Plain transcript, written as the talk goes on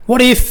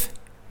What if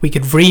we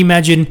could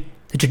reimagine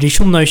the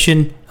traditional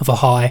notion of a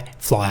high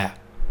flyer?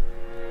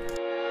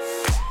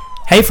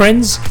 Hey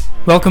friends,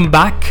 welcome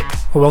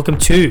back or welcome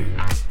to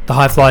the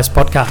High Flyers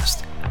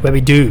podcast, where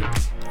we do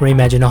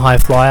reimagine a high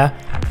flyer,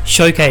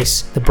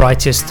 showcase the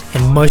brightest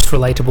and most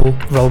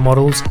relatable role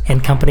models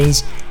and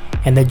companies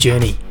and their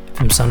journey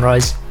from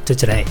sunrise to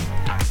today.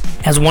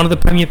 As one of the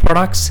premier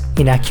products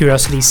in our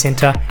Curiosity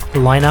Centre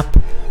lineup,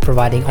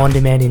 providing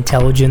on-demand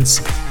intelligence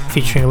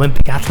featuring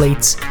Olympic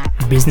athletes,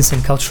 business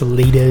and cultural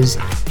leaders,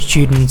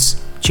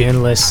 students,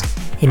 journalists,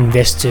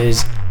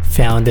 investors,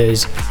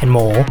 founders, and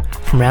more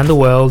from around the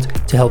world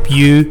to help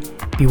you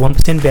be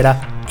 1% better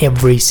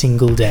every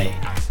single day.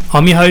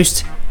 I'm your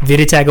host,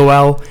 Vidit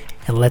Agarwal,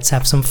 and let's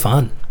have some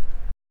fun.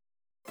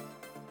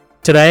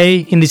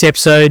 Today, in this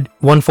episode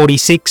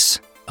 146,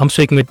 I'm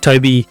speaking with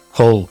Toby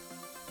Hall,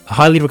 a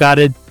highly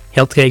regarded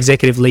healthcare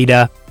executive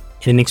leader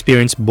and an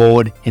experienced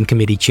board and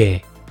committee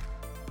chair.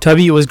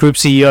 Toby was Group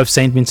CEO of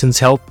St. Vincent's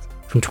Health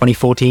from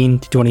 2014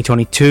 to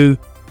 2022,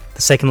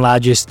 the second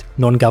largest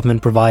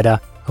non-government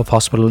provider of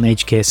hospital and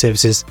aged care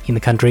services in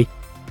the country.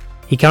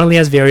 He currently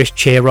has various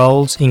chair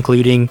roles,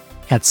 including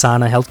at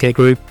Sana Healthcare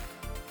Group,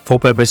 For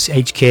Purpose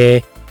Aged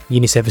Care,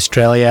 UNICEF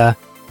Australia,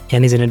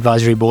 and is an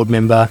advisory board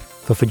member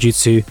for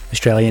Fujitsu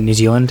Australia and New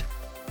Zealand.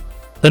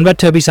 Learn about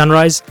Toby's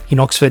sunrise in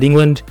Oxford,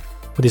 England,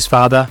 with his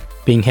father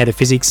being head of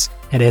physics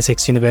at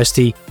Essex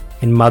University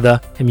and mother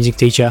a music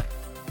teacher.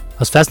 I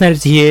was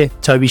fascinated to hear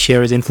Toby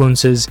share his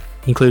influences,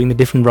 including the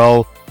different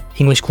role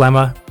English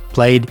glamour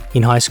played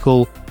in high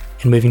school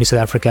and moving to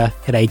South Africa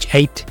at age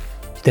 8,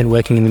 then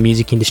working in the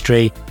music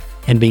industry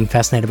and being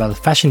fascinated by the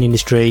fashion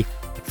industry,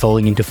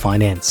 falling into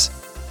finance.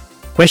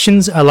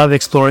 Questions I love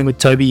exploring with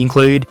Toby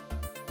include: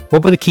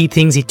 what were the key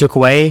things he took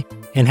away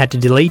and had to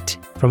delete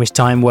from his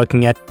time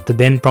working at the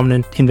then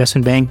prominent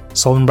investment bank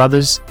Solomon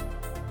Brothers?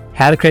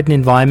 How to create an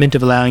environment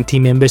of allowing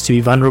team members to be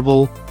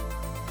vulnerable?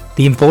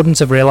 The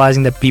importance of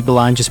realizing that people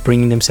aren't just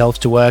bringing themselves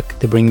to work,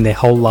 they're bringing their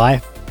whole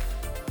life.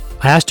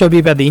 I asked Toby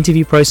about the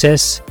interview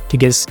process to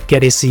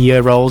get his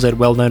CEO roles at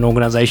well-known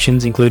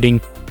organizations including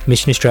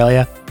Mission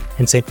Australia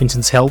and St.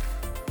 Vincent's Health,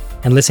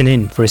 and listen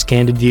in for his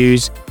candid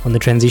views on the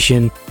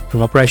transition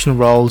from operational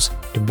roles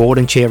to board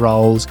and chair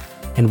roles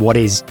and what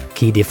is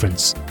key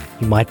difference.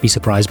 You might be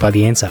surprised by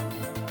the answer.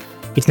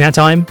 It's now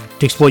time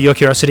to explore your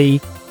curiosity.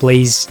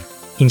 Please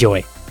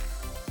enjoy.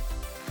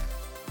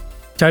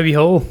 Toby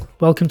Hall,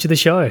 welcome to the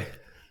show.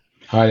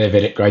 Hi there,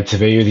 Vidit. Great to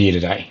be with you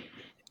today.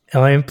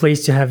 I am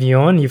pleased to have you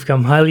on. You've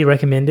come highly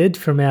recommended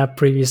from our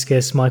previous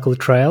guest, Michael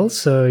Trail.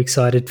 So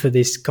excited for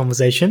this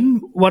conversation.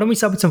 Why don't we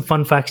start with some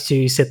fun facts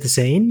to set the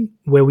scene?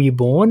 Where were you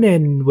born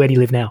and where do you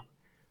live now?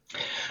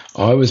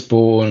 I was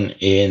born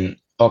in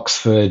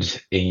Oxford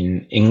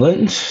in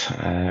England.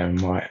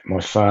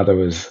 My father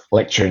was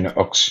lecturing at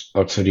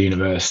Oxford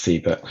University,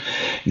 but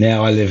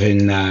now I live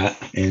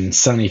in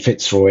sunny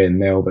Fitzroy in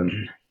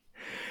Melbourne.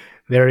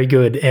 Very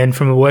good. And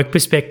from a work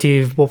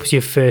perspective, what was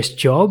your first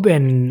job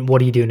and what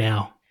do you do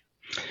now?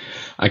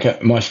 Okay,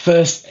 my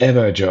first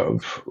ever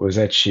job was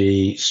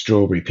actually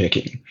strawberry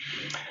picking,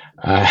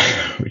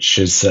 which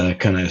is a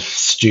kind of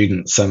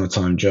student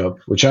summertime job,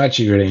 which I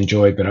actually really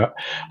enjoyed. But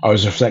I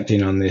was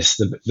reflecting on this.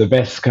 The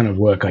best kind of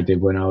work I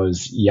did when I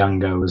was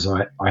younger was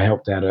I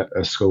helped out at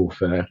a school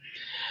for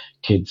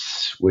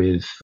kids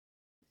with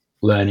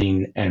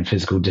learning and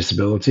physical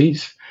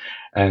disabilities.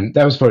 And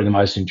that was probably the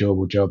most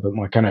enjoyable job. But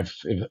my kind of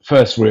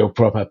first real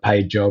proper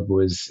paid job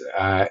was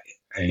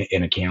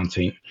in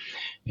accounting,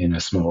 in a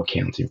small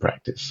accounting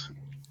practice.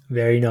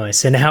 Very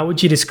nice. And how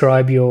would you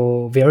describe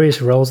your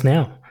various roles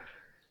now?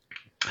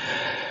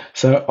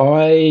 So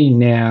I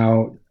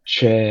now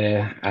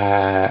chair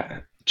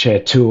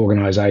two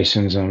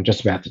organisations, and I'm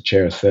just about to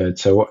chair a third.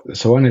 So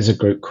one is a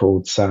group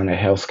called Sana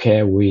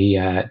Healthcare. We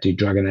do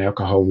drug and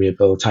alcohol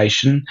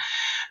rehabilitation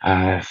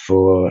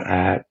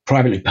for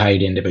privately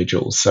paid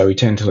individuals. So we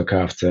tend to look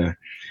after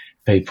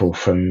people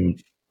from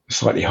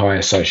slightly higher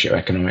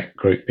socioeconomic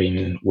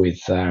grouping with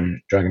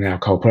drug and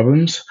alcohol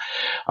problems.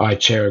 I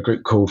chair a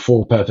group called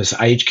For Purpose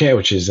Aged Care,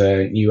 which is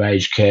a new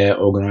aged care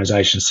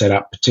organisation set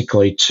up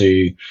particularly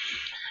to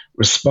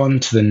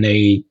respond to the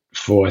need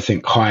for, I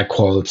think, high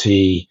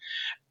quality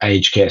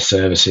aged care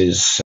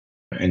services,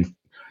 and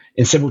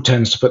in simple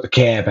terms, to put the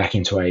care back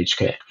into aged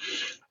care.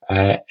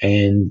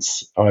 And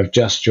I've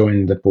just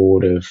joined the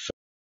board of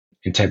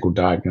Integral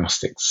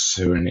Diagnostics,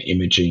 who are an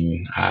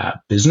imaging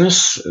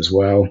business as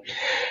well.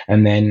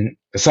 And then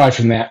aside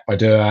from that, I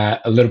do a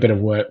little bit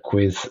of work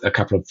with a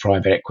couple of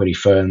private equity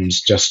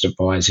firms, just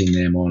advising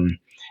them on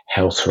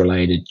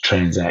health-related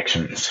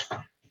transactions.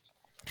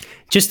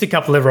 Just a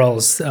couple of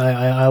roles.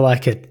 I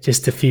like it.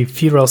 Just a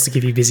few roles to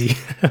keep you busy.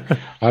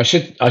 I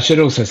should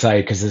also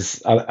say, because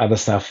there's other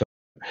stuff.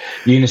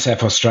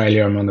 UNICEF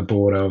Australia, I'm on the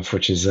board of,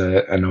 which is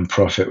a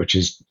non-profit, which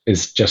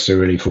is just a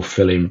really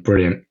fulfilling,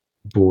 brilliant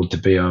board to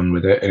be on,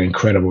 with an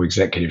incredible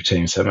executive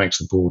team. So it makes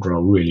the board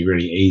role really,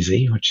 really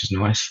easy, which is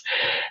nice.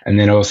 And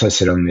then I also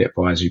sit on the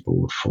advisory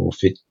board for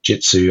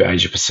Fujitsu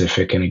Asia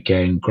Pacific, and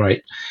again,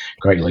 great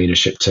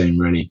leadership team,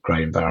 really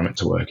great environment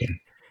to work in.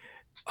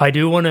 I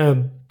do want to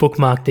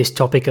bookmark this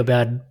topic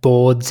about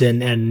boards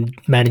and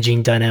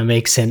managing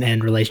dynamics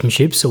and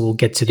relationships. So we'll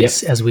get to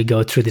this Yep. as we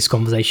go through this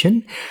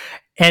conversation.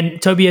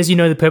 And Toby, as you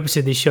know, the purpose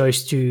of this show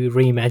is to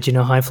reimagine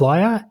a high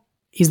flyer.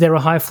 Is there a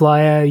high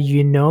flyer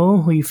you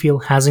know who you feel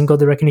hasn't got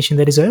the recognition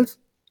they deserve?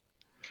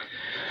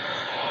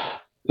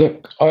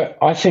 Look,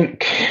 I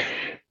think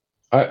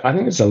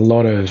there's a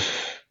lot of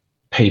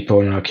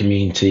people in our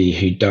community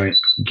who don't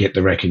get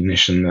the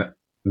recognition that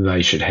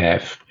they should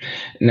have.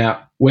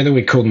 Now, whether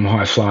we call them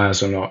high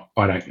flyers or not,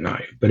 I don't know.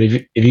 But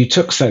if you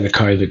took, say, the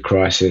COVID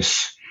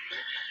crisis,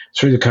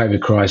 through the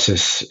COVID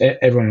crisis,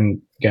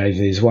 everyone gave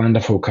these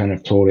wonderful kind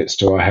of plaudits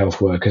to our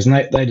health workers, and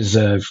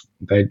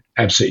they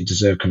absolutely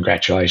deserve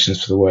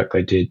congratulations for the work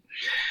they did.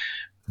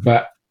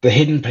 But the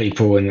hidden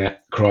people in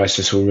that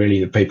crisis were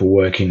really the people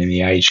working in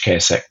the aged care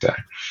sector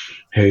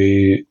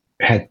who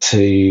had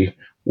to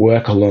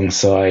work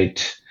alongside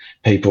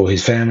people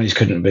whose families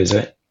couldn't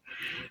visit,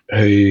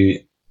 who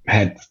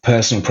had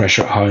personal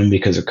pressure at home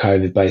because of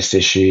COVID-based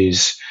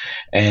issues,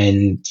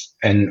 and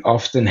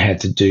often had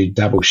to do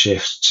double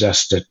shifts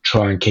just to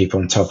try and keep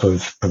on top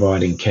of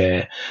providing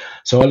care.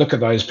 So I look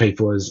at those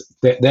people as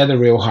they're the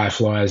real high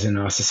flyers in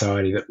our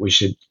society that we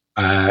should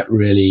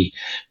really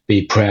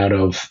be proud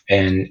of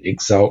and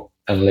exalt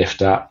and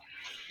lift up.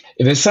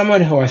 If there's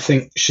someone who I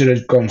think should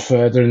have gone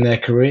further in their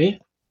career,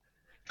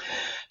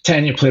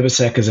 Tanya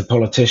Plibersek is a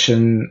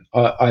politician.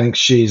 I think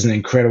she's an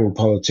incredible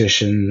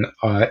politician.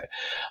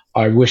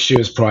 I wish she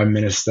was Prime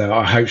Minister.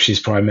 I hope she's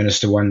Prime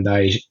Minister one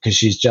day because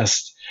she's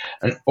just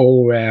an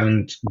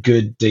all-round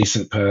good,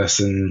 decent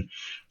person,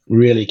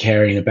 really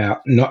caring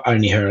about not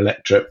only her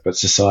electorate but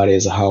society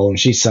as a whole. And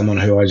she's someone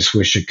who I just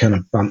wish had kind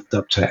of bumped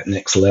up to that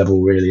next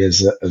level really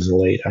as a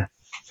leader.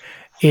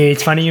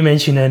 It's funny you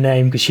mention her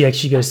name because she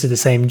actually goes to the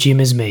same gym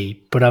as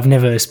me, but I've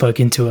never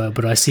spoken to her.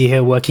 But I see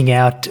her working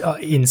out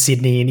in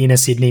Sydney, in inner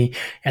Sydney,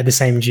 at the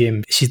same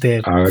gym. She's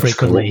there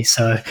frequently. Cool.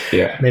 So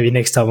yeah, maybe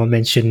next time I'll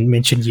mention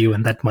you,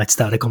 and that might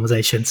start a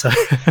conversation. So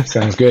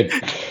sounds good.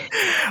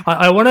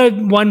 I want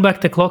to wind back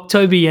the clock,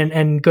 Toby,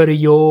 and go to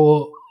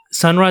your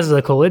sunrise, as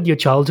I call it, your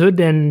childhood.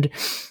 And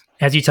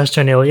as you touched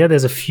on earlier,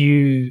 there's a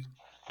few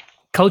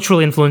cultural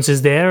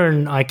influences there,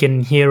 and I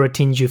can hear a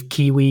tinge of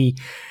Kiwi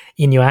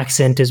in your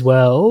accent as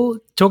well.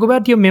 Talk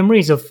about your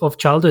memories of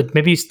childhood.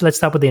 Maybe let's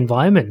start with the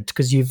environment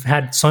because you've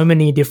had so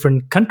many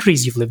different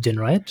countries you've lived in,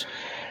 right?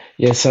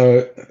 Yeah,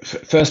 so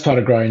first part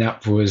of growing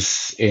up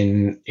was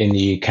in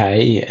the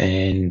UK,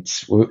 and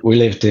we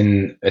lived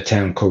in a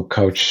town called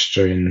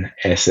Colchester in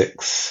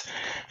Essex.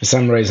 For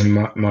some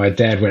reason, my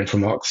dad went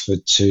from Oxford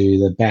to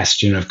the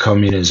bastion of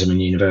communism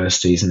and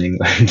universities in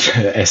England,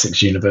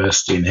 Essex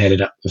University, and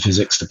headed up the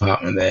physics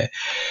department there.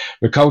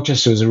 But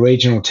Colchester was a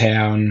regional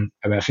town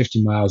about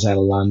 50 miles out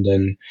of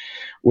London.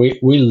 We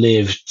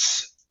lived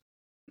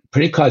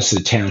pretty close to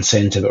the town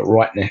centre, but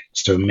right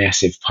next to a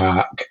massive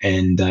park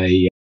and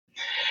a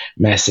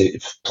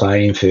massive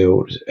playing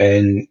field.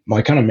 And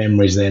my kind of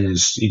memories then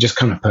is you just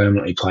kind of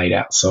permanently played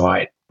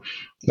outside.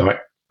 Like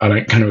I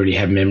don't kind of really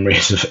have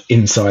memories of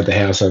inside the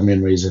house. I have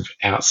memories of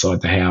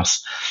outside the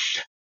house.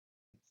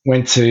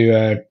 Went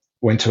to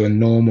a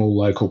normal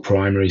local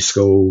primary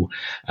school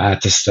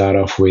to start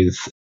off with,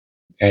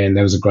 and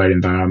there was a great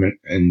environment.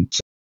 And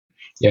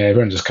yeah,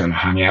 everyone just kind of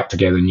hung out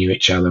together, knew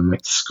each other, and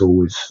went to school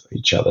with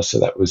each other. So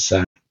that was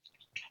fun.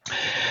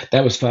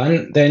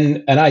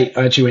 Then at 8,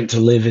 I actually went to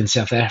live in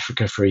South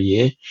Africa for a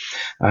year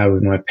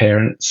with my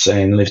parents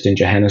and lived in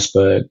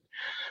Johannesburg,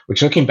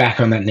 which looking back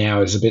on that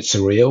now is a bit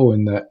surreal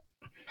in that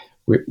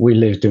we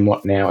lived in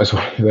what now is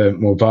one of the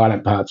more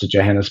violent parts of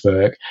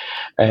Johannesburg.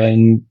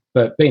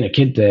 But being a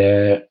kid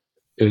there,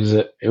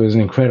 it was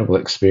an incredible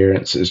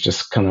experience. It was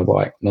just kind of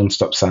like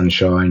nonstop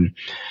sunshine,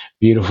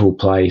 beautiful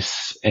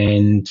place.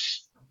 And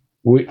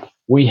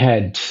we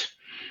had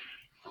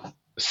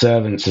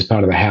servants as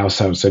part of the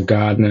household, so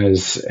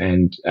gardeners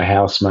and a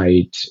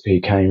housemaid who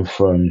came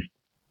from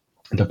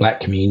the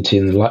black community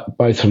and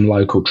both from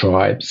local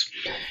tribes.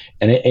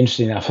 And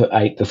interesting enough, at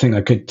 8, the thing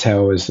I could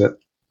tell is that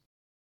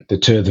the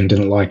two of them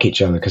didn't like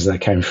each other because they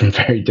came from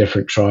very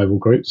different tribal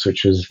groups,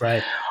 which was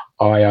right.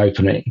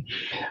 Eye-opening.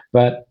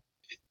 But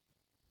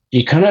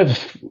you kind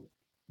of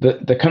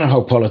the kind of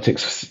whole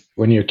politics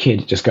when you're a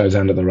kid just goes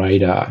under the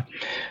radar,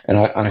 and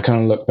I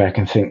kind of look back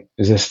and think,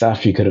 is there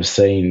stuff you could have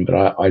seen,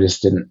 but I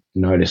just didn't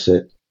notice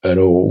it at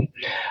all.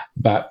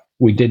 But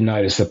we did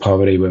notice the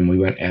poverty when we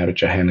went out of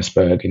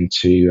Johannesburg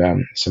into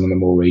some of the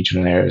more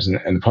regional areas,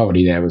 and the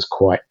poverty there was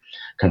quite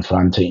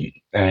confronting.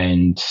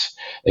 And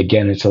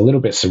again, it's a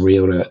little bit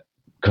surreal to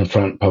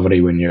confront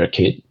poverty when you're a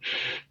kid,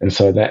 and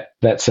so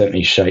that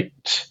certainly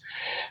shaped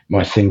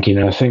my thinking.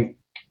 And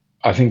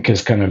I think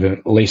has kind of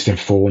at least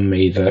informed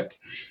me that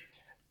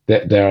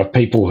there are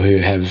people who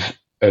have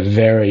a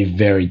very,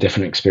 very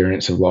different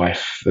experience of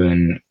life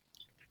than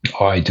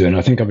I do. And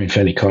I think I've been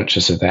fairly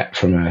conscious of that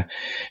from a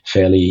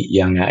fairly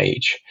young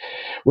age.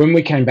 When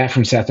we came back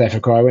from South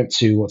Africa, I went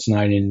to what's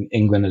known in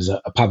England as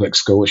a public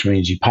school, which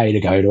means you pay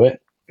to go to it.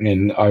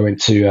 And I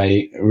went to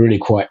a really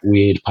quite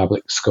weird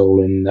public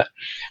school in that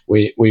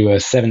we were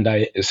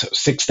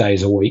 6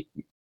 days a week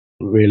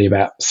really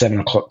about 7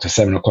 o'clock to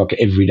 7 o'clock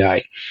every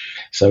day.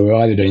 So we're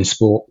either doing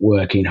sport,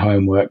 working,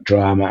 homework,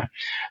 drama,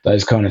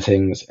 those kind of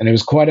things. And it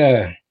was quite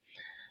a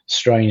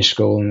strange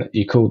school, and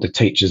you called the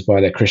teachers by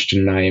their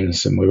Christian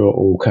names, and we were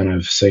all kind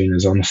of seen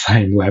as on the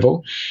same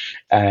level.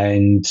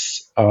 And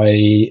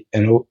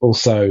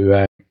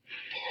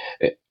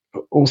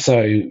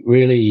also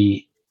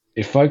really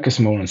it focused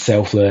more on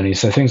self-learning.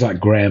 So things like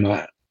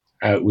grammar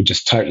were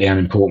just totally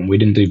unimportant. We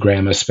didn't do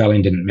grammar.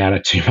 Spelling didn't matter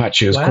too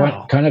much. It was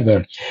quite kind of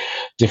a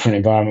different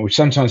environment, which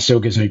sometimes still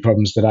gives me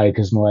problems today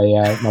because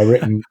my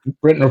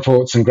written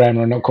reports and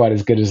grammar are not quite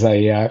as good as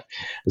they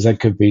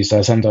could be. So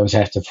I sometimes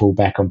have to fall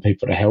back on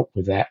people to help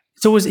with that.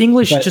 So was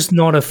English just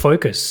not a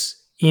focus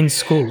in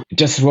school? It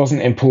just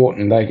wasn't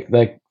important.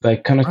 They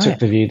kind of took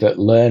the view that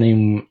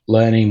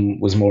learning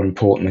was more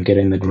important than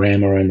getting the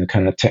grammar and the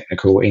kind of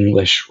technical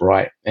English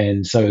right.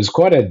 And so it was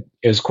quite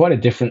a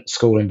different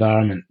school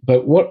environment.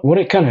 But what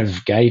it kind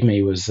of gave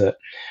me was that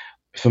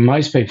for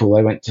most people,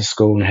 they went to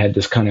school and had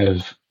this kind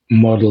of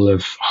model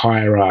of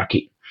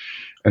hierarchy.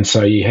 And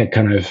so you had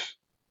kind of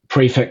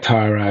prefect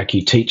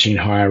hierarchy, teaching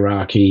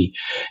hierarchy,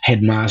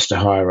 headmaster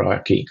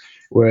hierarchy,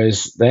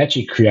 whereas they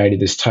actually created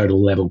this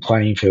total level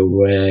playing field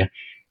where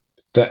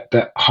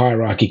that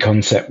hierarchy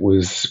concept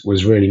was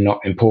really not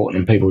important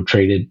and people were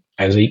treated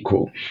as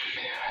equal.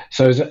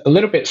 So it was a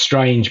little bit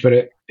strange, but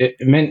it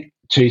meant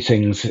two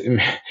things. I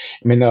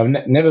mean,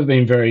 I've never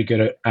been very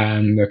good at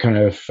the kind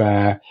of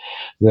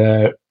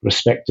the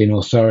respecting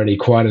authority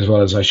quite as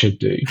well as I should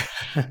do.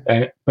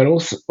 But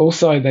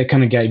also they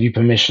kind of gave you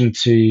permission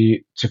to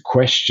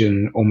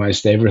question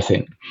almost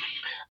everything,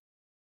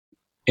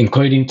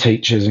 including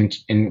teachers and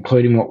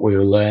including what we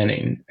were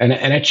learning. And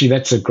actually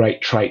that's a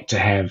great trait to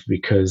have,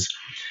 because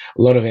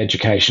a lot of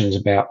education is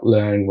about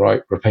learn,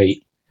 write,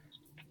 repeat,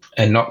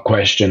 and not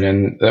question.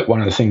 And that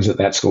one of the things at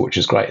that school, which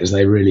is great, is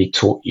they really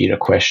taught you to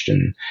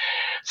question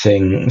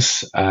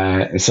things.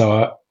 And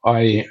so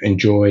I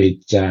enjoyed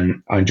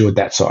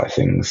that side of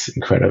things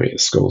incredibly at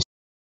schools.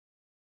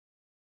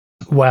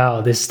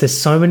 Wow, there's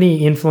so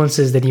many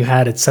influences that you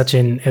had at such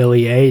an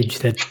early age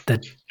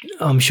that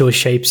I'm sure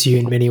shapes you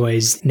in many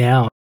ways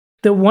now.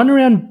 The one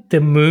around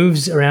the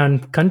moves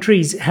around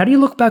countries, how do you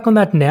look back on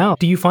that now?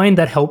 Do you find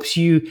that helps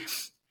you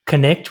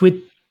connect with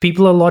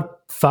people a lot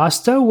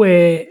faster,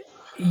 where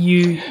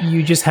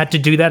you just had to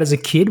do that as a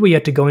kid, where you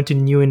had to go into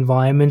new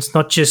environments,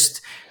 not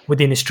just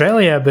within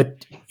Australia,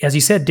 but as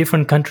you said,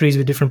 different countries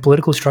with different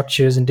political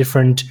structures and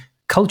different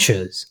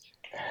cultures?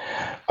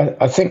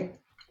 I think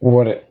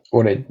what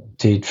it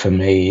did for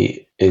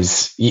me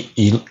is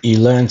you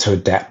learn to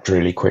adapt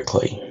really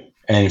quickly.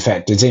 And in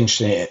fact, it's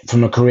interesting,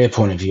 from a career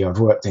point of view, I've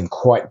worked in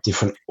quite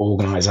different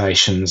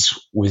organisations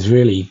with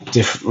really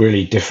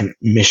different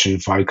mission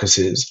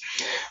focuses.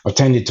 I've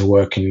tended to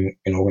work in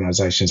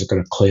organisations that have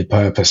got a clear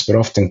purpose, but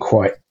often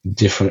quite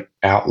different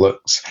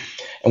outlooks.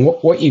 And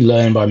what you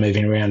learn by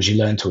moving around is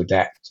you learn to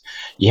adapt.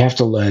 You have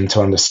to learn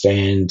to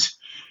understand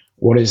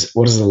what is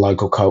the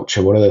local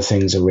culture, what are the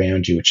things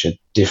around you which are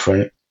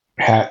different,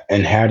 how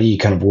do you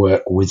kind of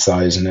work with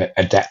those and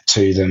adapt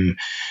to them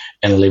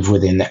and live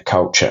within that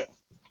culture.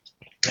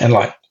 And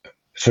like,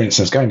 for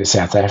instance, going to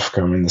South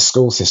Africa, I mean, the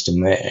school system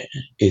there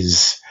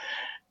is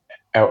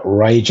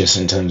outrageous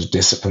in terms of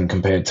discipline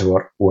compared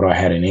to what I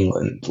had in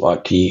England.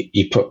 Like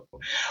you put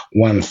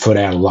 1 foot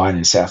out of line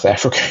in South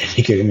Africa,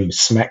 you get him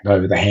smacked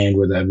over the hand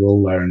with a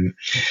ruler, and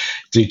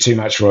do too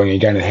much wrong, you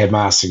go to the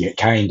headmaster, get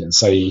caned. And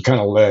so you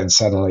kind of learn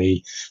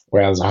suddenly,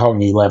 where there's a whole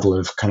new level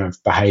of kind of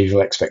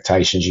behavioural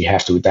expectations you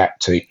have to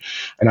adapt to.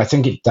 And I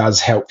think it does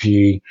help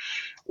you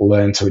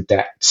learn to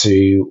adapt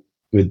to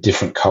with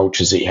different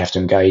cultures that you have to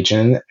engage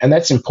in. And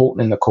that's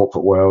important in the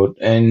corporate world.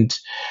 And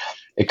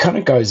it kind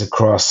of goes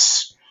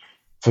across,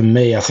 for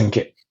me, I think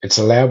it's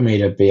allowed me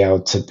to be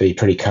able to be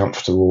pretty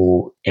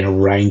comfortable in a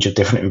range of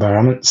different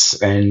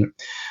environments. And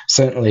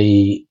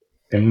certainly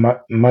in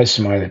most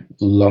of my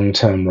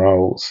long-term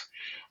roles,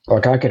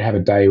 like I could have a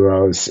day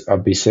where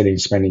I'd be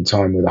spending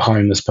time with a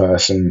homeless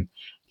person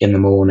in the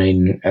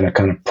morning and a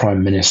kind of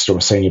prime minister or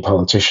senior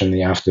politician in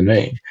the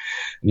afternoon.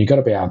 And you've got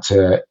to be able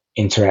to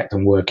interact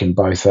and work in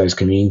both those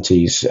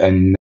communities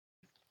and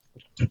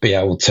be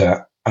able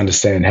to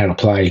understand how to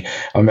play.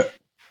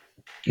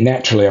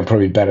 Naturally, I'm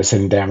probably better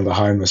sitting down with a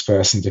homeless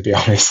person, to be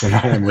honest, than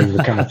I am with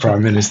the kind of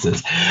prime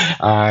ministers.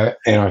 And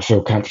I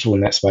feel comfortable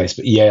in that space.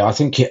 But yeah, I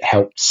think it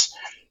helps.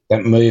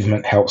 That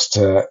movement helps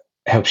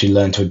you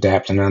learn to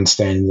adapt and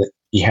understand that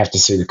you have to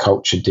see the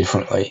culture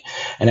differently.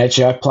 And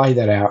actually, I play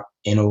that out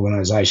in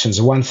organisations.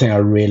 The one thing I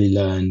really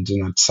learned,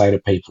 and I'd say to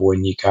people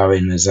when you go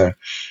in as a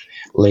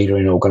leader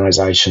in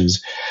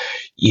organisations,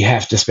 you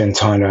have to spend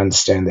time to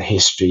understand the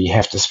history. You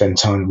have to spend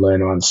time to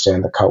learn to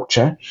understand the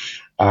culture.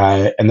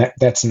 And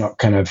that's not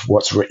kind of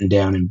what's written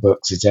down in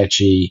books. It's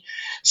actually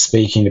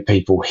speaking to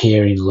people,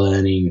 hearing,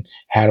 learning.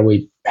 How do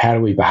we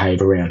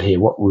behave around here?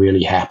 What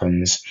really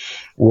happens?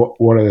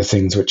 What are the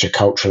things which are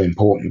culturally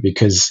important?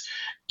 Because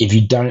if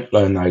you don't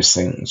learn those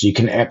things, you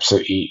can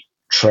absolutely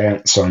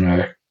trounce on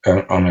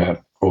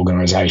a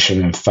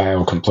organization and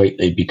fail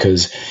completely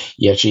because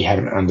you actually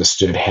haven't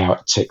understood how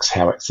it ticks,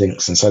 how it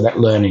thinks. And so that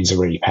learning is a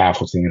really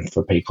powerful thing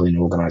for people in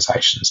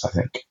organizations, I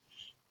think.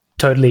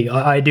 Totally.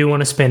 I do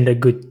want to spend a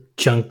good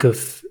chunk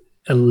of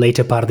a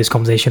later part of this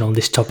conversation on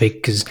this topic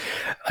because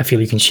I feel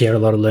you can share a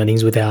lot of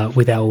learnings with our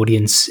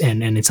audience,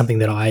 and it's something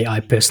that I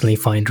personally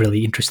find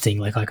really interesting.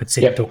 Like I could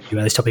sit and talk to you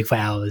about this topic for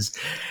hours.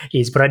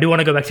 But I do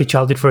want to go back to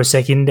childhood for a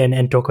second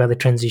and talk about the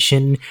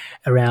transition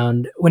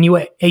around when you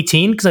were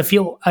 18, because I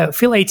feel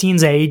 18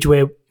 is an age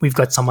where we've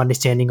got some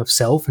understanding of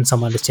self and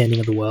some understanding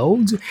of the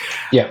world.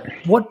 Yeah.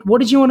 What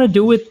did you want to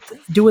do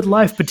with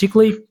life,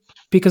 particularly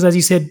because, as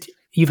you said,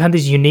 you've had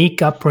this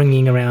unique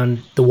upbringing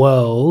around the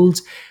world,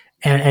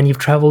 and you've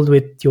traveled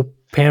with your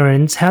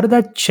parents. How did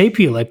that shape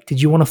you? Like,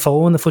 did you want to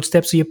follow in the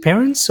footsteps of your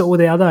parents, or were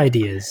there other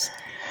ideas?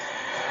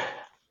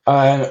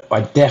 I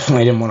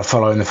definitely didn't want to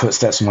follow in the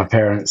footsteps of my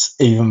parents,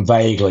 even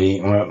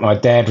vaguely. My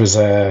dad was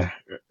a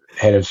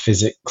head of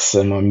physics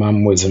and my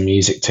mum was a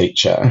music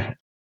teacher.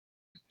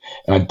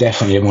 And I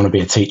definitely didn't want to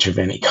be a teacher of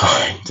any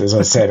kind. As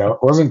I said, I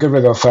wasn't good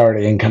with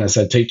authority and kind of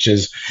said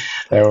teachers,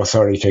 they're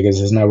authority figures.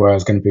 There's no way I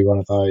was going to be one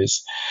of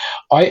those.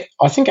 I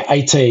think at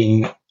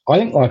 18, I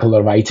think like a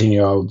lot of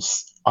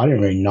 18-year-olds, I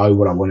didn't really know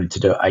what I wanted to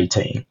do at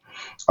 18.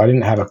 I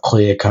didn't have a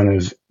clear kind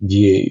of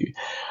view.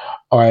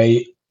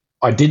 I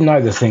did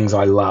know the things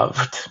I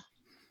loved,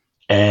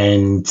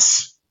 and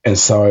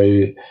so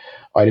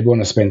I did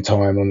want to spend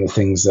time on the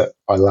things that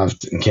I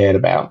loved and cared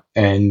about.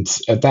 And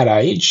at that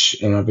age,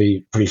 and I'll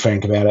be pretty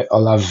frank about it, I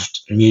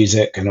loved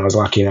music, and I was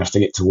lucky enough to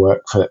get to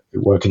work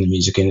in the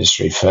music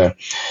industry for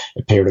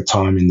a period of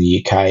time in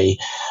the UK.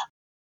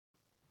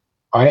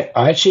 I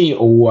actually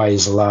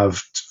always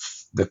loved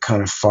the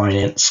kind of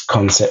finance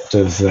concept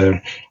of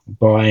the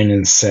buying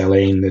and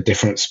selling, the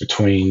difference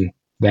between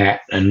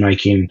that and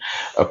making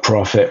a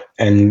profit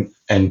and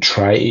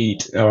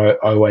trade. I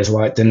always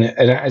liked, and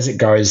as it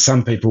goes,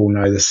 some people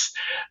know this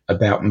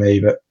about me,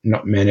 but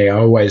not many. I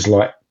always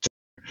liked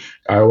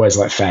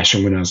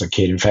fashion when I was a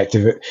kid. In fact,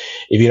 if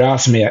you'd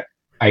asked me at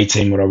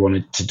 18 what I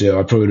wanted to do,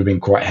 I probably would have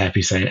been quite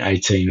happy saying at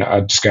 18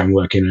 I'd just go and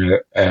work in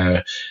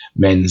a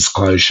men's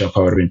clothes shop.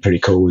 I would have been pretty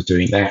cool with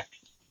doing that.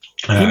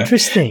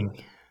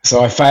 Interesting. So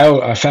I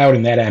failed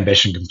in that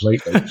ambition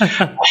completely.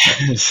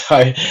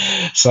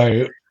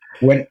 so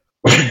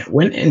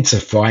went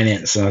into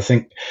finance, and I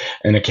think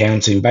in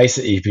accounting,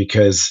 basically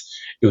because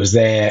it was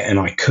there and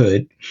I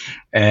could.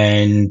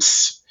 And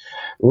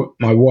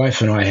my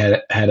wife and I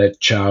had a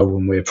child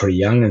when we were pretty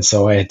young, and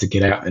so I had to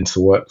get out into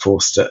the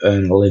workforce to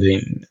earn a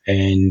living.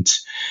 And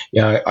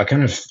I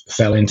kind of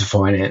fell into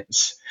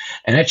finance,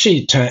 and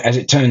actually, as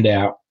it turned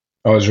out,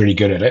 I was really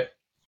good at it.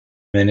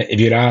 And if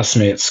you'd asked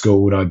me at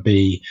school would I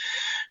be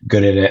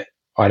good at it,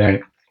 I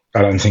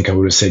don't think I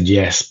would have said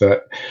yes.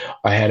 But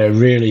I had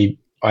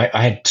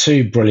I had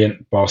two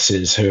brilliant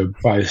bosses who were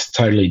both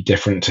totally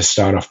different to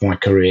start off my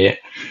career.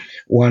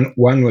 One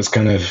was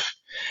kind of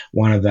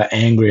one of the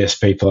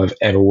angriest people I've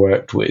ever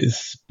worked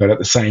with, but at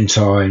the same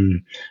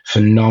time,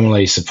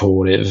 phenomenally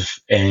supportive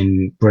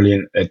and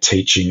brilliant at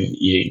teaching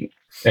you.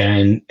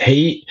 And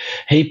he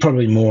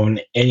probably more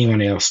than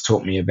anyone else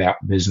taught me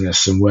about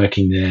business, and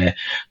working there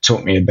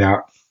taught me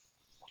about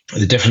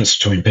the difference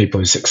between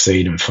people who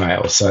succeed and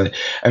fail. So,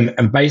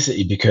 and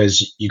basically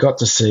because you got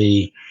to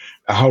see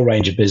a whole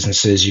range of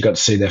businesses, you got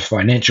to see their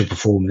financial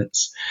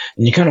performance,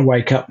 and you kind of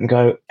wake up and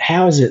go,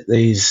 how is it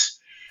these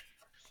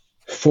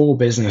four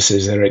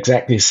businesses that are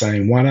exactly the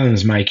same, one of them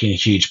is making a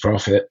huge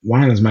profit,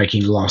 one of them is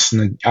making a loss,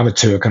 and the other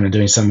two are kind of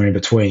doing somewhere in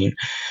between?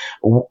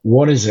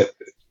 What is it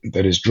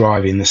that is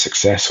driving the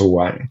successful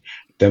one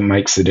that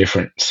makes the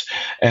difference?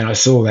 And I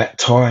saw that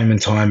time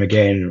and time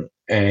again,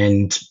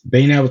 and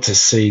being able to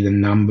see the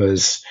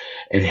numbers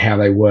and how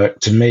they work,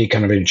 to me,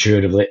 kind of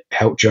intuitively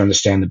helped you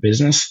understand the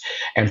business.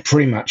 And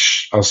pretty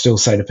much I'll still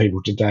say to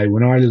people today,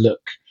 when I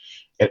look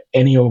at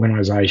any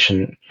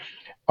organization,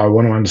 I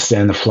want to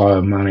understand the flow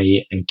of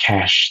money and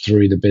cash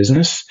through the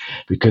business,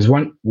 because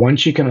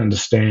once you can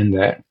understand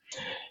that,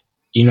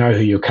 you know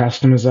who your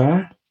customers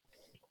are,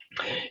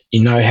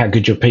 you know how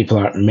good your people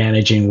are at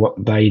managing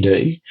what they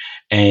do,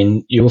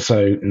 and you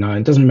also know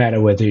it doesn't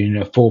matter whether you're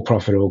in a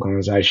for-profit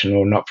organisation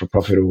or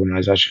not-for-profit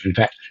organisation. In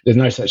fact, there's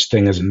no such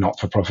thing as a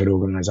not-for-profit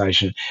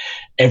organisation.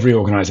 Every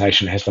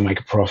organisation has to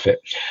make a profit.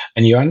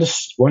 And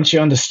once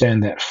you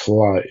understand that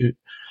flow,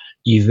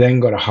 you've then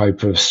got a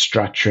hope of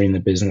structuring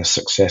the business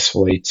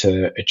successfully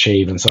to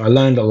achieve. And so I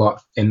learned a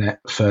lot in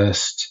that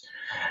first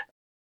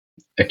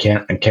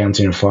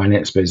accounting and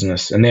finance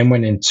business, and then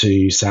went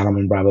into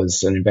Salomon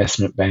Brothers, an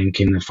investment bank,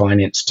 in the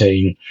finance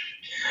team,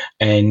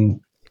 and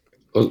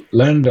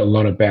learned a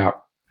lot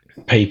about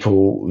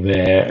people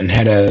there, and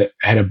had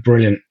a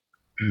brilliant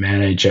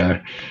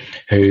manager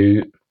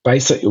who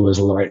basically was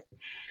like,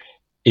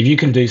 if you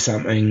can do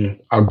something,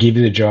 I'll give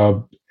you the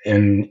job,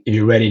 and if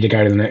you're ready to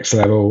go to the next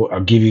level,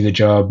 I'll give you the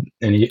job,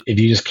 and if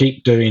you just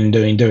keep doing,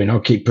 I'll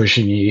keep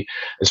pushing you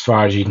as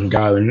far as you can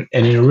go. And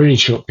in a really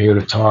short period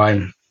of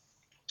time,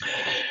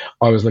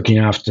 I was looking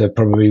after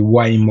probably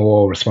way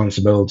more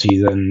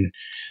responsibility than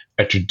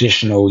a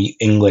traditional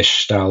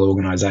English style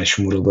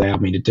organization would allow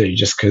me to do,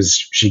 just because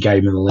she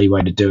gave me the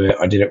leeway to do it.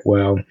 I did it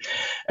well.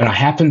 And I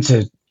happened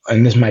to,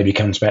 and this maybe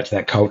comes back to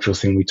that cultural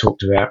thing we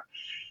talked about,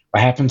 I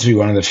happened to be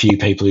one of the few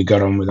people who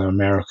got on with our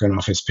American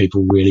office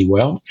people really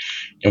well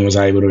and was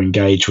able to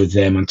engage with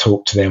them and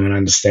talk to them and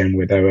understand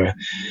where they were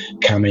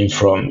coming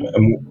from.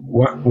 And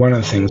one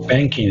of the things,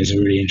 banking is a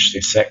really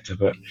interesting sector,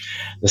 but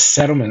the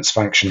settlements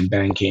function in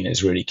banking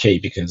is really key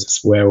because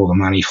it's where all the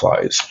money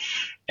flows.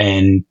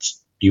 And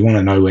you want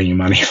to know where your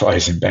money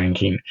flows in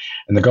banking.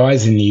 And the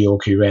guys in New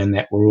York who ran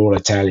that were all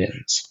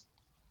Italians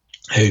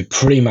who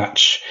pretty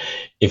much,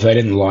 if they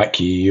didn't like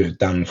you, you were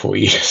done for.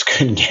 You just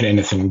couldn't get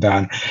anything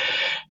done.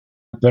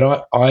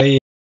 But I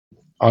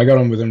got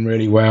on with them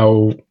really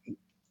well,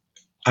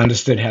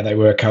 understood how they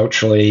were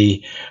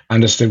culturally,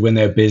 understood when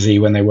they were busy,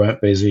 when they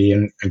weren't busy,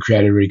 and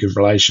created a really good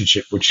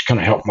relationship, which kind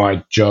of helped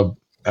my job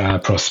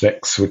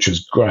prospects, which was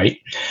great.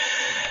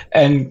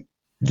 And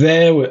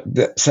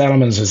the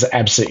Salomons was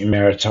absolutely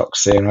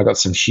meritocracy, and I got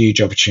some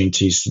huge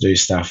opportunities to do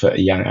stuff at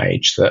a young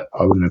age that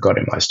I wouldn't have got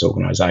in most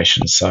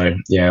organisations. So,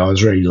 yeah, I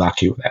was really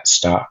lucky with that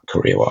start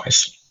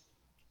career-wise.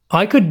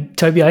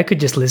 Toby, I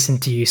could just listen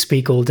to you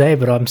speak all day,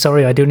 but I'm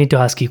sorry, I do need to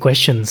ask you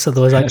questions.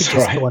 Otherwise,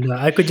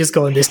 I could just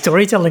go on this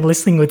storytelling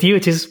listening with you,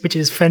 which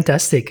is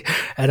fantastic.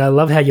 And I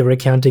love how you're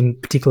recounting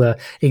particular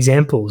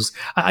examples.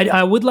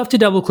 I would love to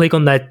double click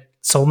on that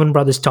Salomon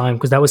Brothers time,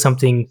 because that was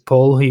something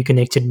Paul, who you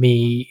connected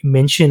me,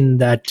 mentioned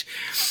that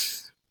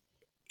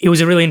it was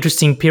a really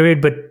interesting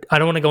period, but I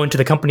don't want to go into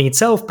the company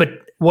itself, but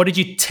what did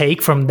you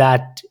take from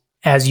that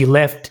as you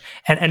left?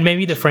 And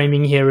maybe the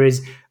framing here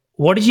is,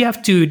 what did you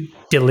have to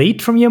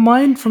delete from your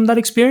mind from that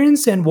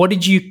experience, and what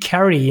did you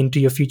carry into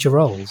your future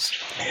roles?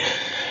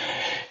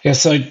 Yeah,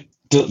 so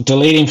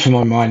deleting from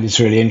my mind is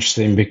really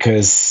interesting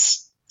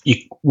because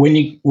when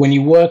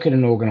you work at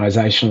an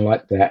organisation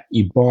like that,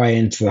 you buy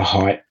into the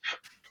hype.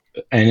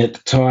 And at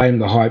the time,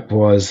 the hype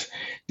was,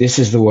 this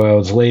is the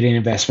world's leading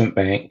investment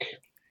bank.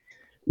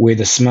 We're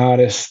the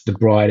smartest, the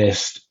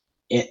brightest.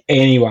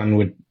 Anyone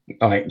would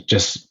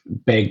just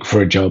beg for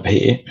a job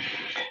here.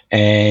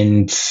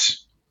 And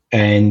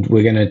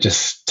we're going to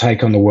just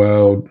take on the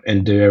world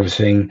and do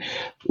everything.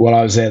 While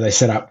I was there, they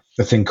set up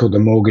a thing called the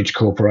Mortgage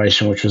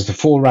Corporation, which was the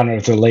forerunner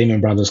of the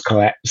Lehman Brothers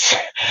collapse,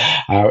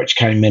 which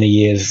came many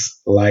years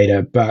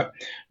later. But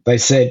they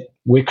said,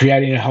 we're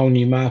creating a whole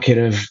new market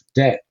of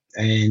debt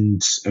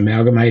and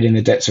amalgamating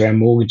the debts around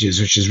mortgages,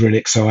 which is really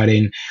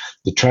exciting.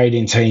 The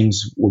trading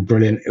teams were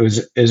brilliant. It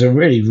was a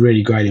really,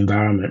 really great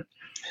environment.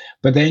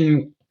 But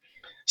then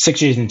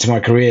 6 years into my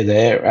career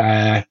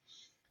there,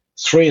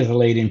 three of the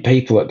leading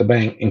people at the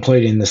bank,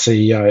 including the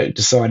CEO,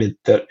 decided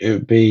that it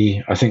would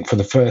be, I think for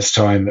the first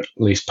time, at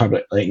least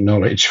publicly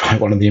acknowledged by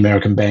one of the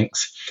American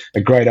banks,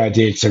 a great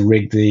idea to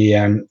rig the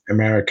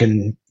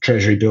American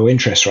Treasury bill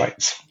interest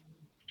rates.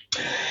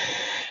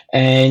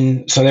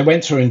 And so they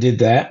went through and did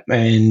that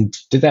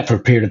for a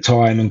period of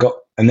time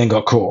and then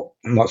got caught.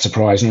 Not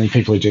surprisingly,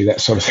 people who do that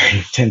sort of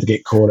thing tend to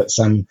get caught at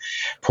some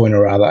point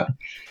or other.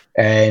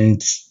 And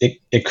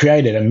it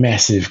created a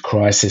massive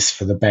crisis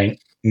for the bank,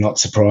 not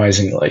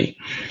surprisingly.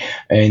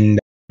 And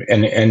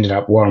it ended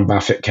up, Warren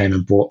Buffett came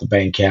and bought the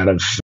bank out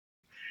of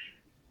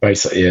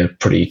basically a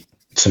pretty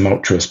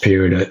tumultuous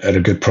period at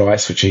a good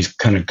price, which he's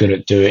kind of good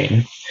at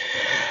doing.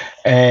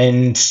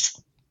 And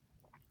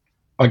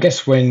I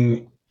guess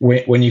when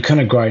you're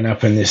kind of growing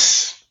up in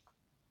this,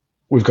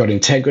 we've got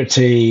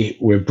integrity,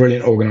 we're a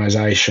brilliant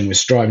organisation, we're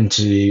striving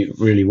to do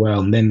really well,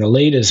 and then the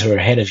leaders who are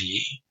ahead of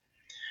you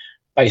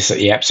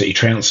basically absolutely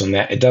trounce on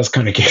that. It does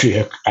kind of give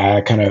you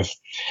a kind of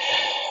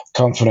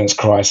confidence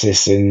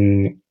crisis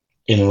in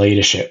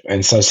leadership.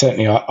 And so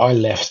certainly I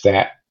left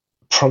that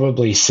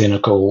probably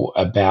cynical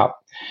about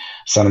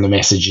some of the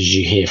messages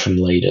you hear from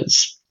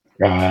leaders,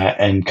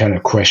 and kind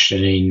of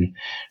questioning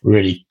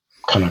really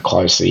kind of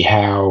closely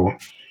how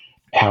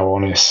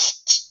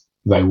honest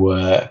they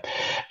were.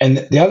 And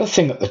the other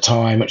thing at the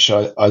time, which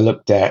I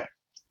looked at,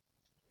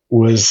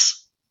 was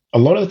a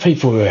lot of the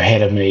people who were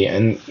ahead of me,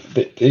 and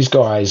these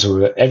guys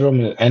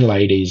everyone and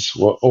ladies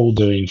were all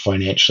doing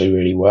financially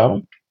really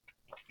well.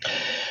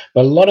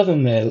 But a lot of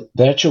them,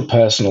 their actual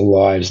personal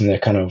lives and their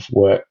kind of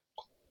work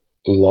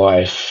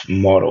life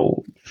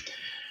model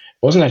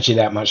wasn't actually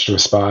that much to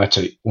aspire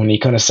to. When you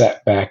kind of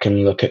sat back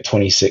and look at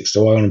 26,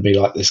 do I want to be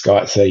like this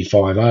guy at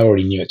 35? I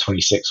already knew at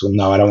 26, well,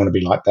 no, I don't want to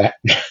be like that.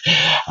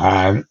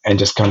 And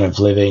just kind of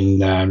living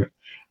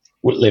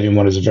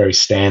what is a very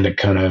standard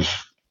kind of,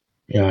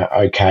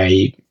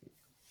 okay,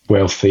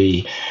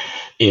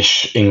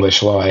 wealthy-ish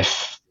English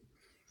life.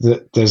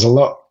 There's a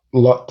lot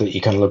that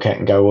you kind of look at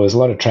and go, well, there's a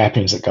lot of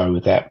trappings that go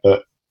with that,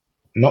 but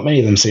not many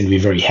of them seem to be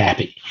very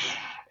happy.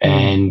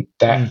 And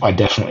that I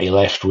definitely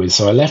left with.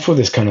 So I left with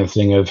this kind of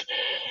thing of,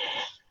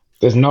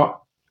 there's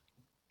not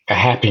a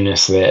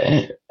happiness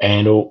there.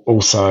 And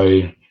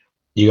also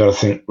you got to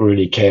think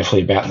really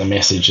carefully about the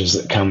messages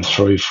that come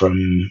through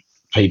from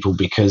people,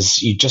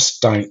 because you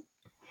just don't,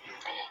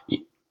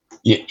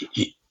 you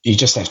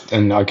just have to,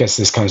 and I guess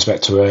this comes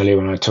back to earlier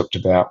when I talked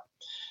about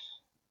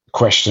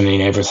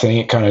questioning everything.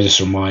 It kind of just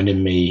reminded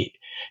me,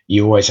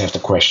 you always have to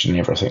question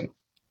everything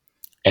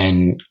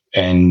and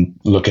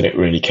look at it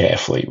really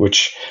carefully,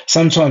 which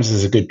sometimes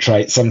is a good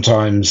trait.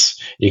 Sometimes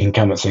you can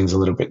come at things a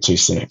little bit too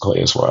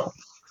cynically as well.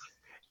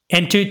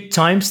 And to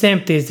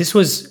timestamp this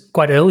was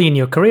quite early in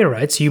your career,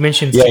 right? So you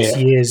mentioned Yeah, 6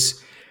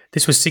 years.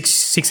 This was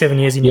 7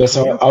 years in your yeah.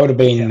 So career. I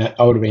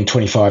would have been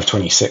 25,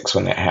 26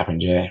 when that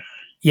happened. Yeah.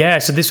 Yeah,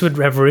 so this would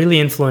have really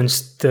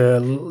influenced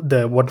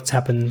the what's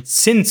happened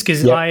since.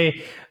 Because Yep.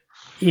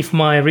 if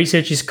my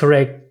research is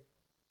correct,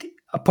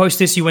 post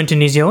this you went to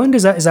New Zealand.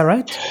 Is that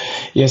right?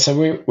 Yeah.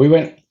 So we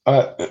went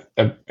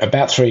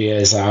about 3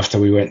 years after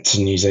we went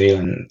to New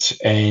Zealand,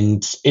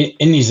 and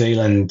in New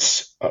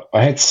Zealand,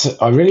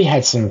 I really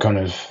had some kind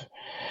of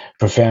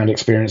profound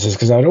experiences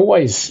because I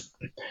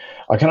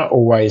kind of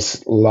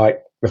always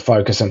like the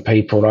focus on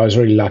people. I was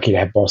really lucky to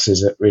have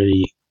bosses that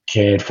really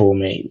cared for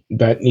me.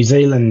 But New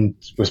Zealand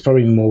was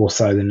probably more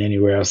so than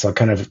anywhere else. I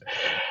kind of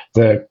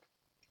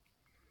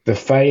the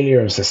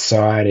failure of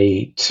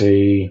society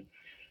to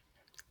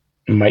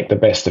make the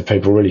best of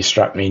people really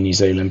struck me in New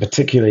Zealand.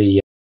 Particularly,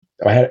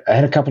 I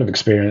had a couple of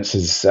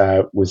experiences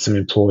with some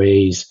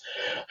employees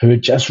who were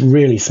just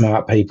really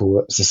smart people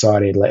that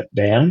society had let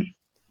down,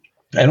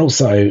 and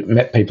also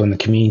met people in the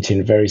community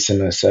in very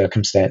similar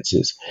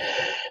circumstances.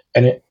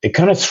 And it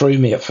kind of threw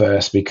me at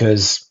first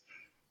because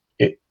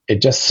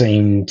it just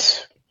seemed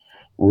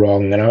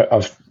wrong. And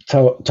I've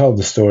told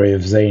the story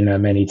of Zena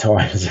many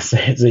times.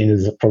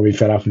 Zena's probably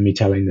fed up with me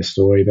telling the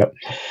story, but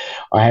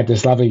I had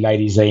this lovely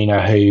lady,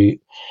 Zena, who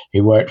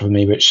worked with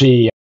me, but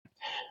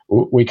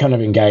we kind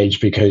of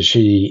engaged because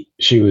she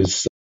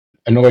was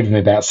annoyed with me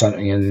about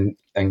something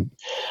and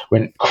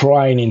went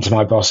crying into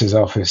my boss's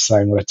office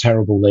saying what a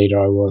terrible leader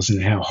I was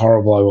and how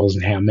horrible I was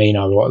and how mean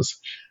I was,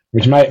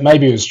 which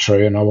maybe was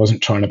true, and I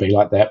wasn't trying to be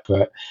like that,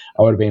 but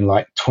I would have been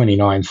like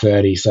 29,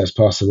 30, so it's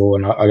possible.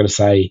 And I got to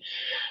say,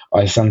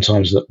 I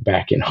sometimes look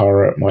back in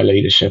horror at my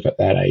leadership at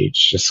that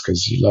age just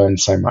because you learn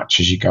so much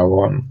as you go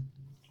on.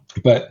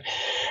 But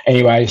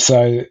anyway,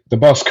 so the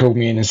boss called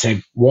me in and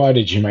said, "Why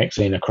did you make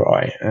Zena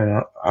cry?"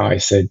 And I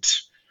said,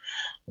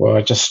 "Well,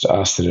 I just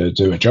asked her to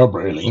do a job,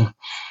 really."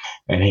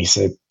 And he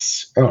said,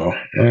 "Oh,"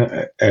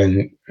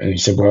 and he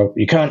said, "Well,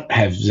 you can't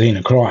have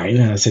Zena crying."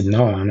 And I said,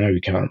 "No, I know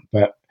we can't."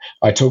 But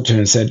I talked to him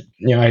and said,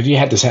 "Have you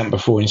had this happen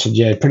before?" And he said,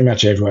 "Yeah, pretty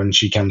much everyone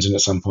she comes in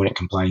at some point and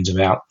complains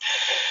about."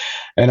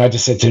 And I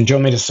just said to him, "Do you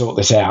want me to sort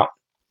this out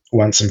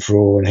once and for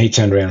all?" And he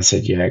turned around and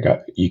said, "Yeah,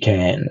 you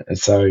can." And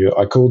so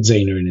I called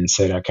Zena in and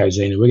said, "Okay,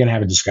 Zena, we're going to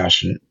have a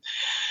discussion.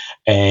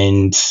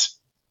 And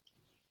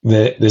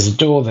there's a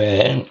door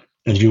there.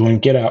 If you want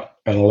to get up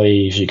and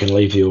leave, you can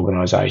leave the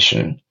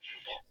organisation.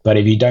 But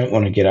if you don't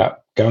want to get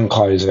up, go and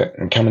close it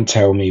and come and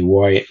tell me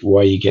why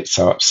you get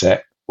so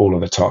upset all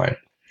of the time."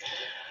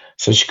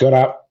 So she got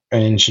up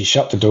and she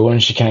shut the door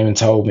and she came and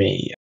told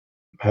me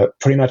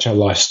pretty much her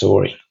life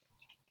story.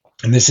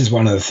 And this is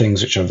one of the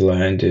things which I've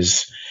learned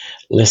is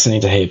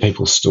listening to hear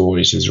people's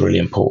stories is really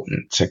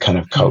important to kind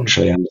of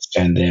culturally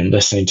understand them,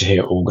 listening to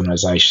hear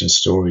organisation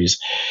stories.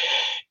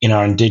 In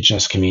our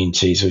Indigenous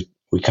communities,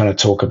 we kind of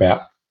talk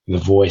about the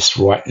voice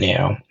right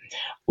now.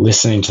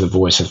 Listening to the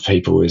voice of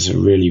people is a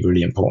really,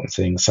 really important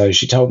thing. So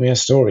she told me a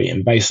story,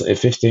 and basically at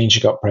 15, she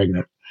got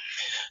pregnant.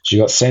 She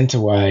got sent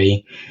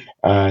away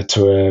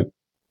to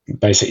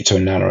a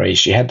nunnery.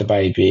 She had the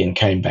baby and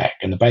came back,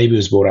 and the baby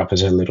was brought up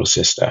as her little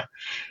sister.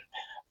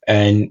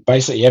 And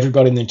basically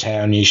everybody in the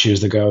town knew she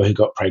was the girl who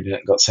got pregnant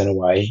and got sent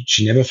away.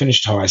 She never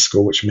finished high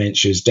school, which meant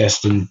she was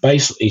destined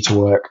basically to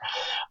work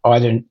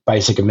either in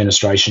basic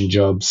administration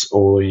jobs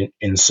or in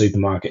the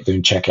supermarket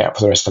doing checkout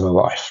for the rest of her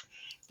life.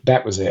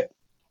 That was it.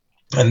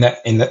 And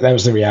that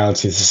was the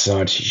reality of the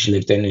society she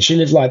lived in. And she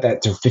lived like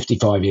that till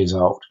 55 years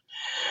old.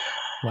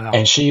 Wow.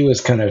 And she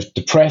was kind of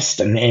depressed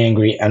and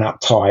angry and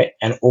uptight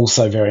and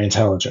also very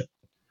intelligent.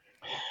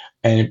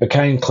 And it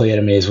became clear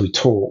to me as we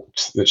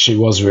talked that she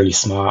was really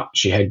smart.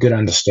 She had good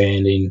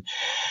understanding.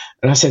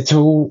 And I said to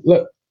her,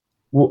 "Look,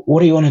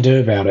 what do you want to do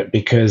about it?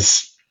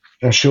 Because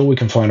I'm sure we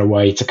can find a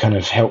way to kind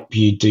of help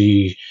you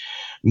do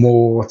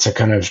more to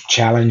kind of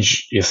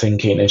challenge your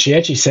thinking." And she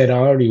actually said, "I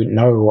already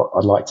know what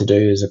I'd like to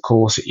do as a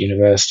course at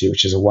university,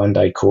 which is a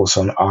one-day course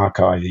on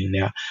archiving."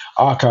 Now,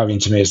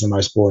 archiving to me is the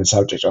most boring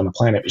subject on the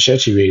planet, but she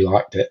actually really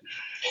liked it.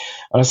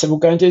 And I said, "Well,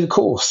 go and do the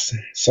course."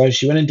 So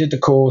she went and did the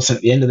course, and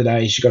at the end of the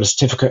day, she got a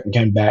certificate and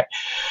came back.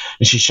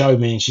 And she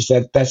showed me, and she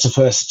said, "That's the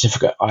first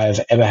certificate I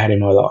have ever had in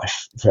my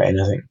life for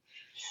anything."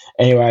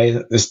 Anyway,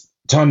 this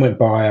time went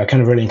by. I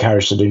kind of really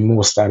encouraged her to do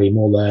more study,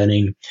 more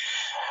learning.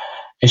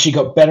 And she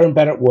got better and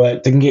better at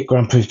work, didn't get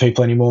grumpy with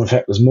people anymore. In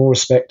fact, was more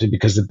respected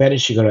because the better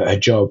she got at her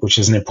job, which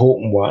is an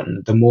important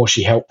one, the more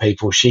she helped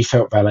people. She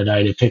felt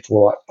validated. People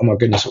were like, "Oh my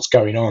goodness, what's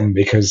going on?"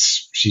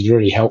 Because she's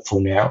really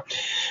helpful now.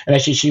 And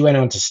actually, she went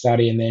on to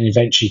study and then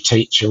eventually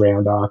teach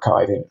around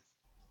archiving.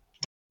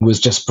 It was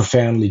just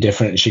profoundly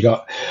different.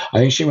 I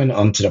think she went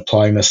on to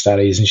diploma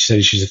studies, and she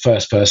said she's the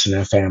first person in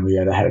her family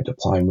who ever had a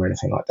diploma or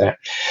anything like that.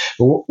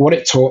 But what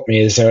it taught me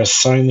is there are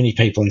so many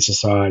people in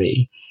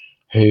society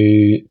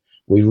who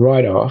we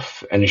write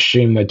off and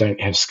assume they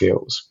don't have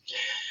skills.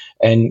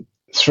 And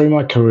through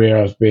my career,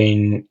 I've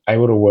been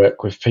able to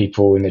work with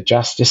people in the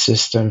justice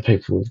system,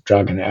 people with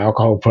drug and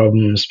alcohol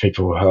problems,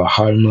 people who are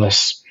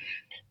homeless.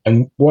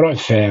 And what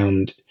I've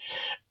found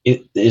I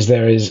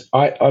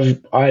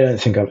don't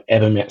think I've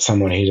ever met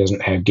someone who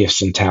doesn't have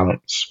gifts and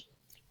talents.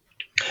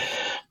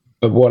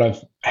 But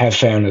what have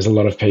found is a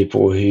lot of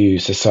people who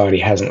society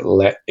hasn't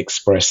let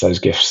express those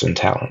gifts and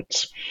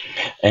talents.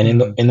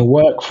 And in the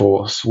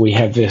workforce, we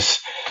have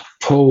this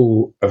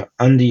pool of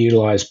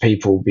underutilized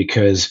people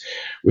because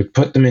we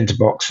put them into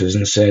boxes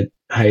and said,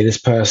 hey, this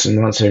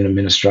person, once they're in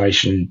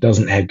administration,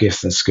 doesn't have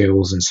gifts and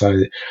skills, and so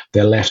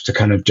they're left to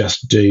kind of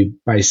just do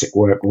basic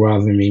work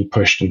rather than being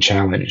pushed and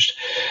challenged.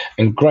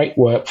 And great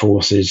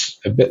workforces,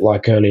 a bit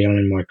like early on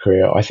in my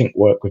career, I think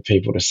work with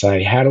people to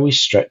say, how do we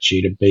stretch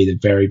you to be the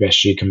very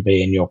best you can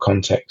be in your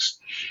context?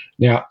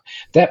 Now,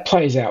 that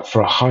plays out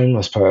for a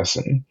homeless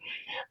person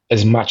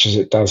as much as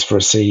it does for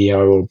a CEO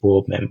or a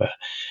board member.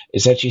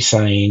 It's actually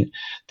saying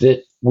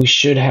that we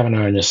should have an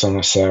onus on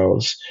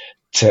ourselves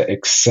to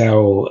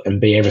excel and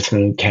be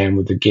everything we can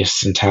with the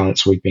gifts and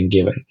talents we've been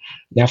given.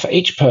 Now, for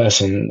each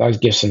person, those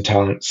gifts and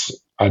talents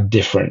are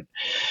different,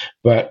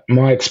 but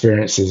my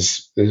experience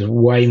is there's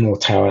way more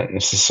talent in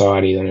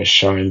society than is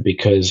shown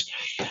because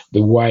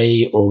the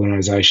way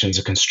organizations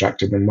are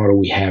constructed, the model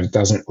we have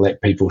doesn't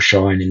let people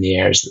shine in the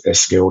areas that they're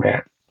skilled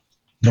at.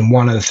 And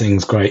one of the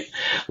things great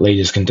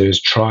leaders can do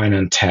is try and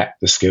untap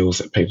the skills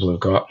that people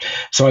have got.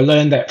 So I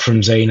learned that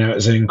from Zena. It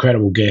was an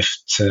incredible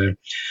gift to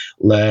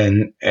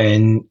learn,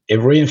 and it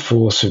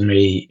reinforced for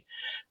me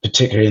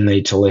particularly the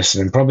need to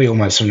listen. And probably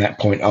almost from that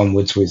point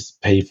onwards with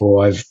people,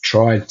 I've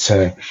tried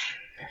to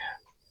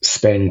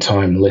spend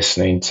time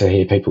listening to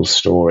hear people's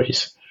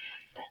stories.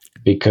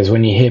 Because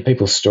when you hear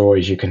people's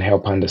stories, you can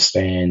help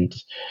understand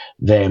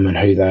them and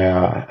who they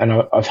are. And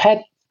I've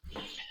had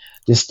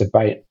this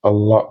debate a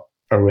lot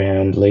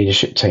around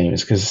leadership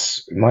teams,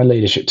 because my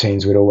leadership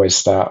teams would always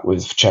start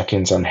with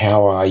check-ins on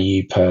how are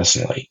you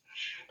personally?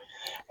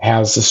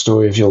 How's the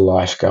story of your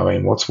life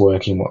going? What's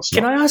working? What's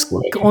not working? Can I ask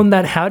on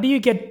that, how do you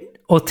get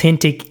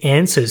authentic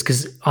answers?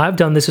 Because I've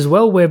done this as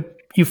well, where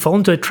you fall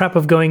into a trap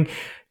of going,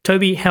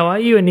 Toby, how are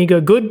you? And you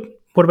go, good.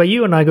 What about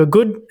you? And I go,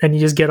 good. And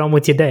you just get on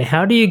with your day.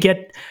 How do you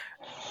get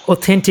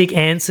authentic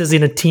answers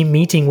in a team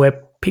meeting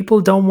where people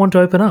don't want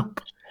to open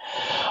up?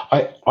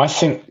 I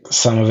think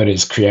some of it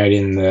is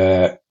creating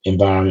the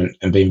environment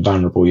and being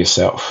vulnerable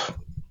yourself.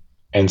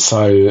 And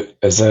so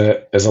as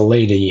a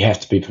leader, you have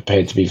to be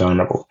prepared to be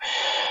vulnerable.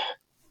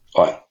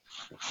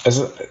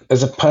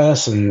 As a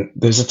person,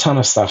 there's a ton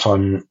of stuff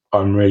I'm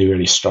really,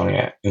 really strong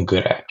at and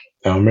good at.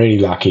 And I'm really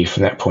lucky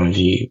from that point of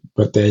view,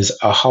 but there's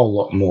a whole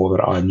lot more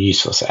that I'm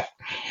useless at.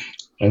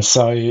 And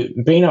so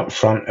being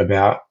upfront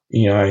about,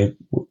 I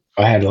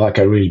had like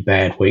a really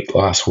bad week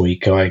last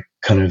week. I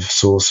kind of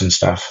saw some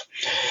stuff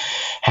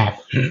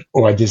happen,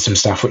 or I did some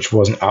stuff which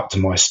wasn't up to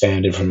my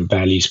standard from a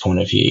values point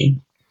of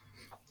view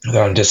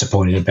that I'm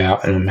disappointed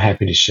about, and I'm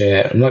happy to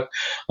share.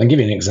 I'll give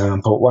you an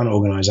example. One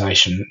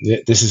organisation,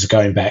 this is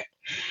going back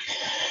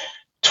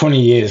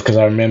 20 years because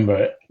I remember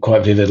it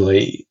quite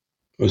vividly.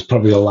 It was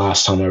probably the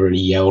last time I really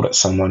yelled at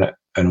someone at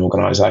an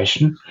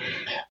organisation.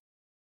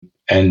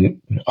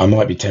 And I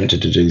might be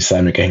tempted to do the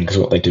same again because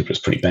what they did was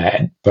pretty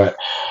bad. But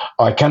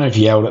I kind of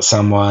yelled at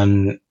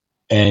someone,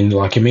 and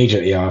like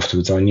immediately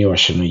afterwards, I knew I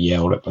shouldn't have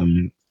yelled at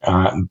them.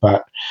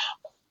 But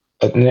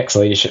at the next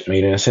leadership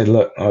meeting, I said,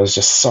 look, I was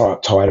just so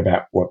uptight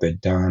about what they'd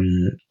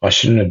done. I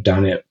shouldn't have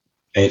done it.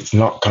 It's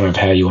not kind of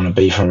how you want to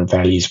be from a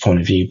values point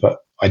of view, but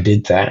I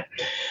did that.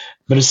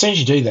 But as soon as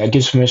you do that, it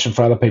gives permission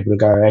for other people to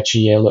go,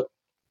 actually, yeah, look,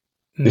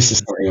 this is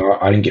something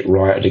I didn't get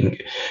right, I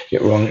didn't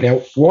get wrong.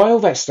 Now, why all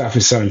that stuff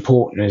is so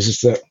important is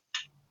that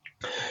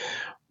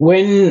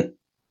when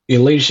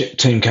your leadership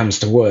team comes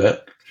to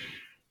work,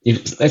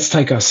 let's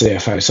take our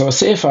CFO. So our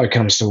CFO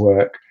comes to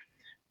work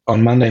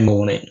on Monday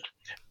morning.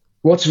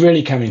 What's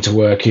really coming to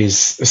work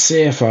is a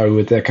CFO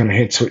with their kind of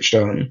head switched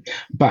on,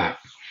 but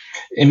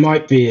it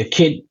might be a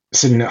kid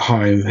sitting at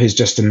home who's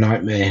just a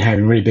nightmare,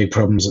 having really big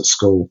problems at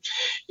school.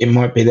 It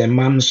might be their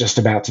mum's just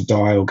about to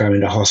die or go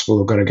into hospital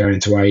or got to go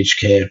into aged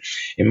care.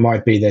 It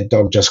might be their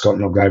dog just got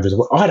knocked over.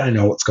 I don't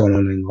know what's going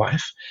on in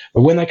life.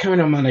 But when they come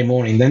in on Monday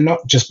morning, they're not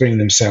just bringing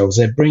themselves,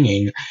 they're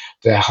bringing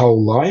their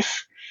whole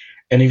life.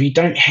 And if you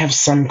don't have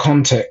some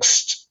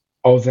context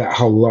of that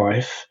whole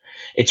life,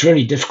 it's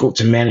really difficult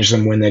to manage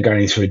them when they're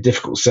going through a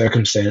difficult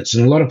circumstance.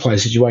 And a lot of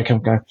places you wake up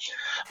and go,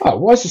 oh,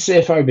 why is the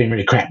CFO being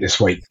really crap this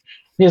week?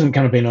 He hasn't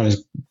kind of been on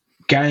his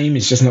game.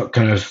 It's just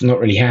not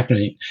really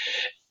happening.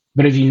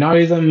 But if you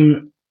know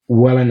them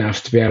well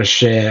enough to be able to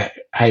share,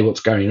 hey,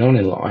 what's going on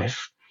in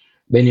life,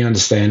 then you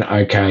understand,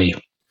 okay,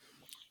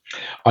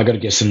 I got to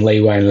give some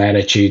leeway and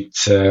latitude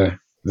to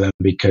them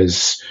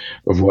because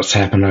of what's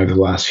happened over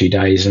the last few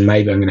days, and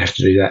maybe I'm going to have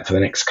to do that for the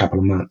next couple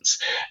of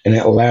months. And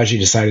it allows you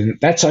to say,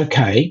 that's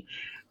okay.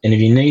 And if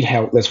you need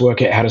help, let's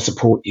work out how to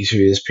support you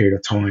through this period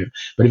of time.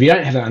 But if you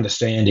don't have that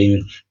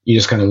understanding, you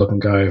just kind of look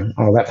and go,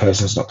 oh, that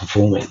person's not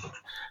performing.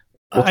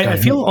 I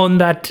feel on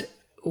that,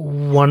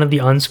 one of the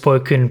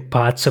unspoken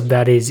parts of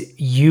that is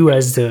you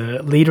as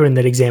the leader in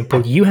that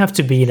example, you have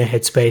to be in a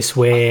headspace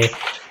where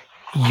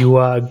you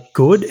are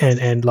good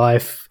and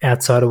life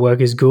outside of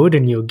work is good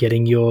and you're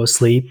getting your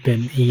sleep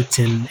and eat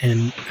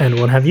and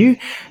what have you.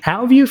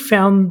 How have you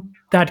found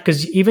that?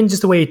 Because even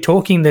just the way you're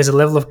talking, there's a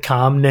level of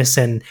calmness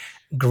and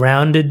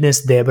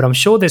groundedness there, but I'm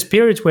sure there's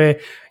periods where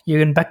you're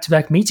in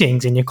back-to-back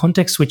meetings and you're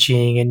context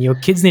switching and your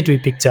kids need to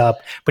be picked up,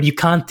 but you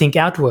can't think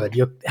outward.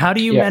 How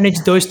do you manage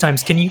those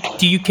times? Can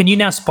you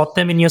now spot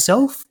them in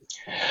yourself?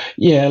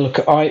 Yeah, look,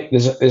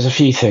 there's a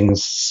few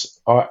things.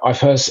 I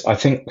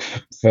think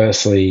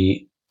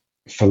firstly,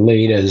 for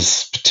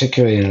leaders,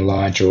 particularly in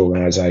larger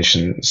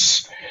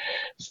organisations,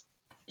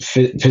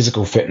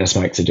 physical fitness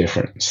makes a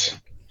difference,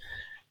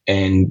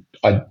 and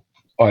I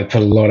put a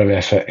lot of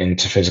effort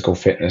into physical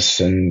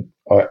fitness, and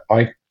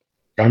I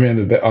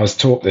remember I was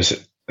taught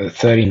this at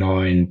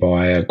 39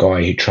 by a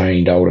guy who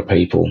trained older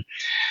people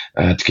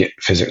to get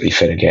physically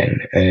fit again,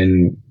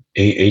 and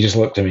he just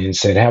looked at me and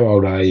said, "How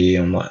old are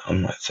you?" I'm like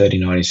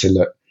 39. He said,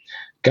 "Look,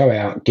 go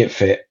out, get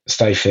fit,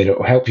 stay fit. It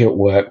will help you at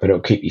work, but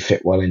it'll keep you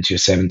fit well into your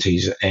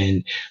 70s.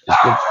 And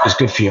it's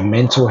good for your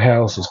mental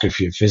health. It's good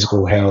for your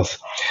physical health."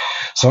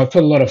 So I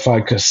put a lot of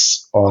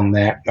focus on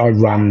that. I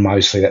run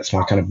mostly. That's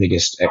my kind of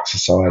biggest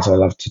exercise. I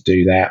love to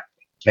do that.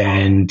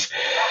 And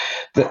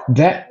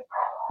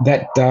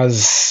that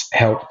does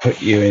help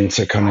put you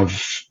into kind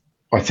of,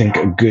 I think,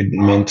 a good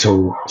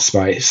mental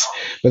space.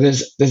 But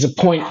there's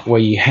a point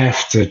where you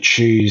have to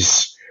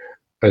choose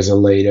as a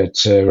leader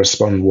to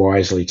respond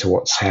wisely to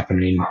what's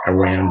happening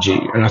around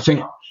you. And I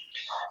think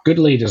good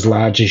leaders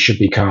largely should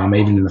be calm,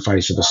 even in the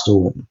face of a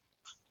storm.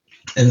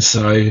 And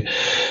so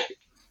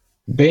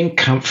being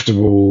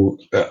comfortable,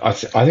 I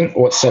think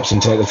what steps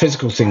into the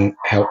physical thing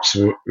helps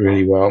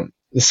really well.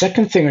 The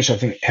second thing, which I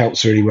think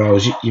helps really well,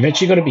 is you've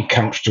actually got to be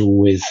comfortable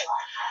with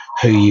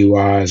who you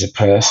are as a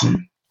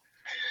person.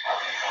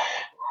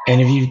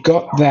 And if you've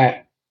got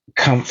that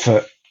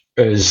comfort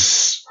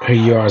as who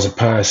you are as a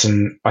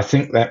person, I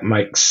think that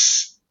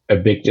makes a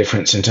big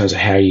difference in terms of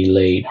how you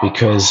lead,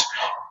 because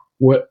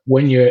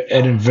when you're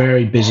at a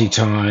very busy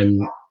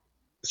time,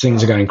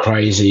 things are going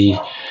crazy,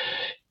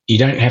 you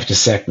don't have to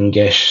second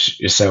guess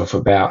yourself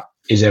about,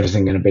 is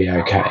everything going to be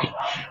okay?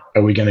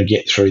 Are we going to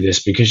get through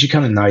this? Because you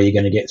kind of know you're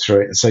going to get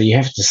through it. And so you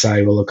have to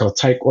say, well, look, I'll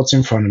take what's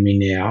in front of me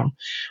now,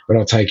 but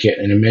I'll take it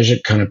in a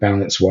measured kind of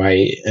balanced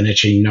way and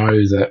actually know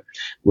that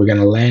we're going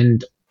to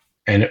land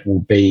and it will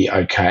be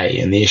okay,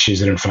 and the issues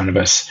that are in front of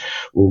us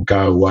will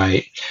go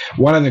away.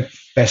 One of the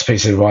best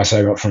pieces of advice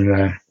I got from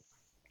the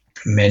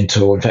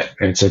mentor, in fact,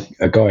 it's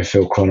a guy,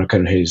 Phil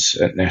Cronican, who's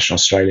at National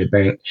Australia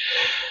Bank.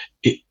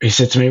 He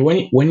said to me,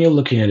 when you're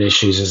looking at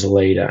issues as a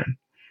leader,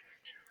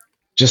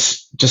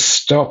 just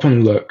stop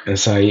and look and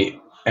say,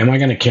 am I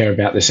going to care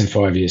about this in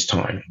 5 years'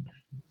 time?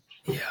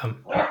 Yeah.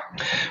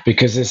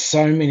 Because there's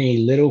so many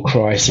little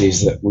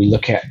crises that we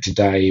look at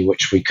today,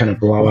 which we kind of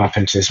blow up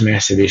into this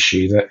massive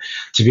issue that,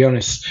 to be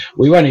honest,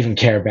 we won't even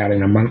care about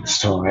in a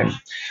month's time,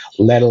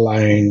 let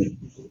alone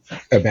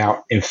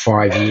about in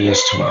 5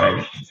 years'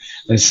 time.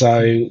 And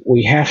so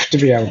we have to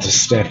be able to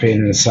step in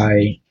and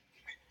say,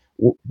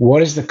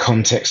 what is the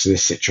context of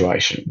this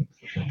situation?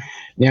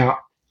 Now,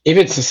 if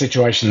it's a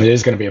situation that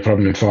is going to be a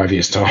problem in 5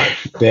 years' time,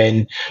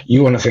 then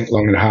you want to think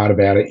long and hard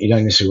about it. You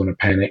don't necessarily want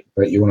to panic,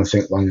 but you want to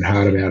think long and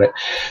hard about it.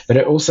 But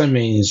it also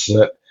means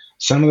that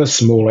some of the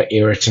smaller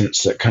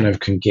irritants that kind of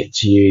can get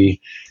to you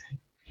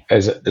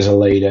as a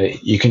leader,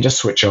 you can just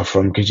switch off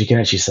from, because you can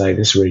actually say,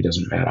 this really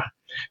doesn't matter.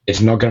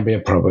 It's not going to be a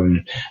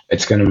problem.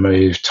 It's going to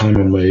move. Time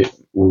will move.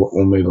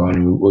 We'll move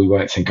on. We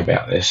won't think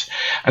about this.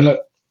 And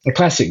look, a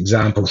classic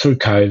example, through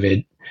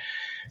COVID,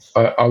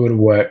 I would have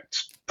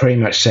worked pretty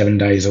much 7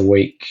 days a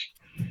week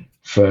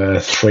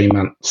for 3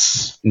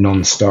 months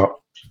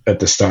non-stop at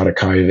the start of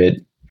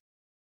COVID,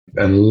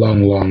 and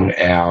long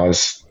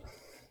hours.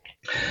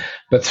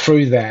 But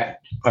through that,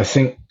 I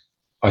think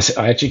I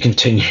actually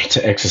continued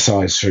to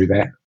exercise through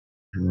that.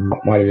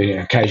 Might have been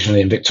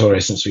occasionally in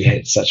Victoria, since we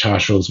had such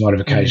harsh rules, might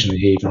have occasionally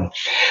even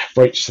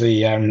breached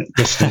the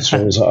distance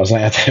rules. I was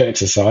allowed to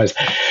exercise,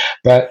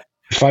 but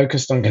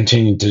focused on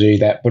continuing to do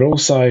that, but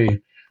also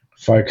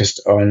focused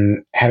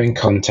on having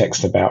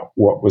context about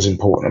what was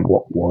important and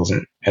what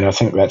wasn't. And I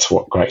think that's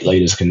what great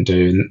leaders can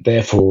do. And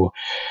therefore,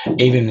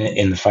 even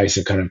in the face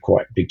of kind of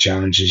quite big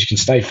challenges, you can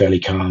stay fairly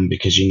calm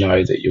because you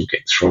know that you'll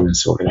get through and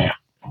sort it out.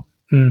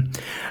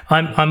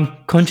 I'm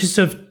conscious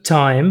of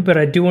time, but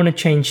I do want to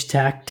change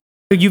tact.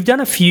 You've done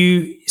a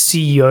few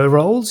CEO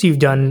roles. You've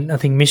done, I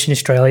think, Mission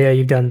Australia.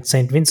 You've done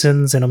St.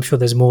 Vincent's, and I'm sure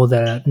there's more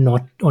that are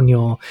not on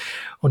your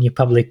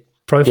public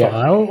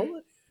profile. Yeah.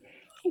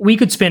 We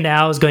could spend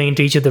hours going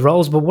into each of the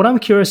roles, but what I'm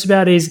curious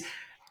about is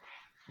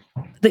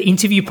the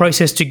interview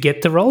process to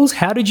get the roles.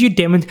 How did you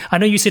demonstrate? I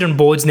know you sit on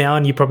boards now,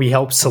 and you probably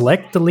help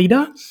select the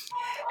leader.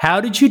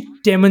 How did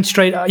you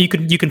demonstrate? You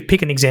can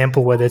pick an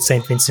example, whether it's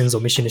St. Vincent's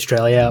or Mission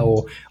Australia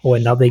or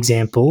another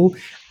example.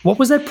 What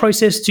was that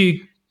process to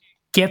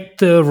get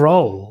the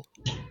role,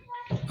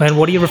 and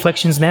what are your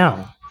reflections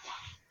now?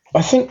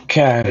 I think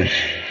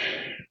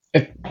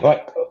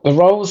the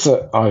roles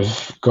that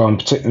I've gone,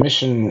 particularly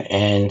Mission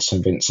and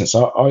St Vincent's,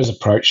 I was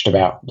approached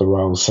about the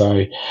role,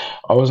 so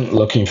I wasn't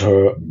looking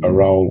for a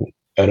role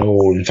at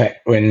all. In fact,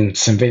 when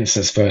St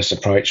Vincent's first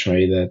approached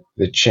me,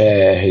 the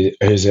chair,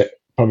 who's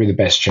probably the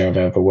best chair I've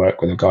ever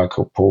worked with, a guy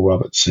called Paul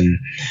Robertson,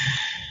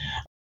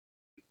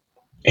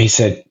 he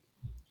said,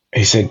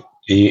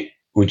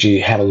 would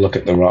you have a look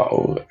at the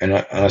role? And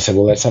I said,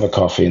 well, let's have a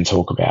coffee and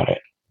talk about it.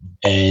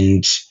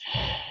 And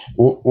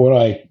what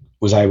I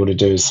was able to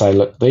do is say,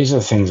 look, these are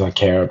the things I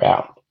care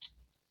about.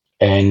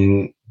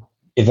 And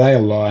if they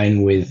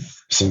align with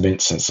St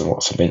Vincent's and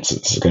what St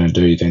Vincent's is going to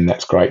do, then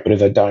that's great. But if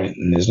they don't,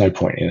 then there's no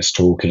point in us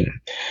talking.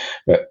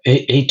 But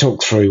he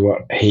talked through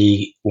what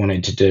he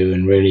wanted to do,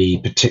 and really,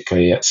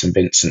 particularly at St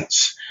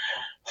Vincent's,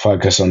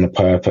 focus on the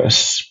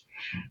purpose.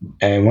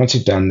 And once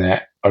he'd done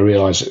that, I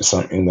realised it was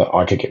something that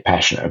I could get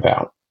passionate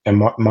about.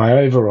 And my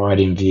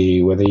overriding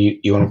view, whether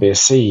you want to be a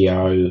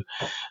CEO,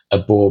 a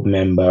board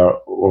member,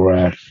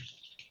 or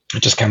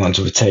just come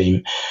onto a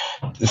team,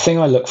 the thing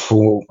I look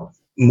for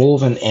more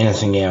than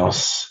anything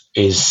else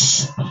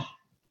is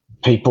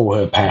people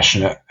who are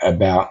passionate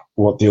about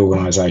what the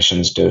organisation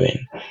is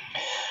doing.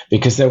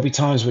 Because there'll be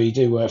times where you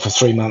do work for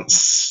 3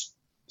 months,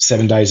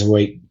 7 days a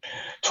week,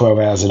 12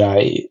 hours a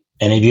day,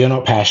 and if you're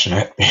not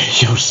passionate,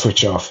 you'll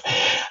switch off.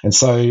 And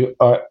so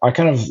I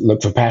kind of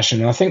look for passion.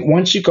 And I think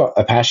once you've got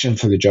a passion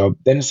for the job,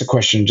 then it's a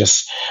question,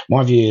 just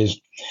my view is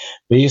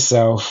be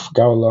yourself,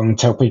 go along,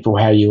 tell people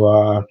how you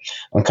are.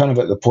 I'm kind of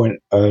at the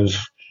point of,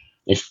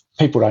 if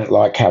people don't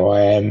like how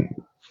I am,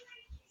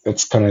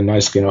 it's kind of no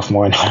skin off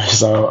my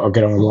nose. I'll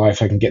get on with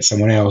life. I can get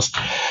someone else.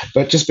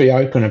 But just be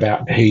open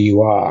about who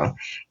you are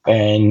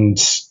and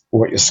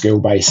what your skill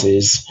base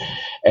is,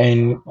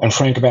 and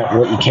frank about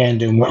what you can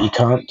do and what you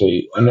can't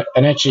do.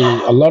 And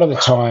actually, a lot of the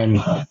time,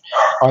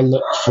 I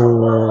look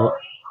for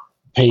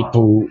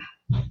people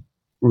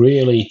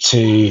really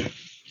to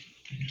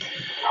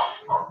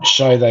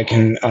show they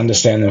can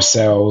understand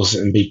themselves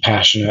and be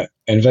passionate.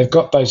 And if they've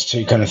got those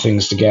two kind of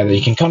things together,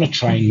 you can kind of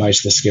train most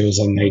of the skills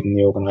they need in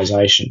the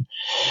organisation.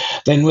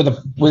 Then with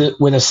a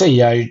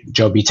CEO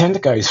job, you tend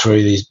to go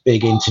through these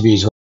big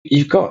interviews.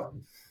 You've got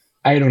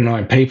 8 or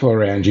 9 people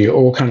around you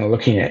all kind of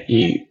looking at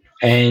you.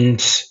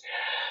 And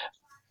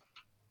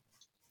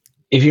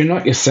if you're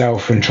not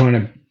yourself and trying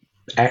to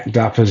act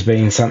up as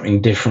being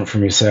something different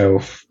from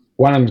yourself,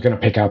 one of them's going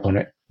to pick up on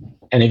it.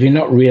 And if you're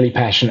not really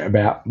passionate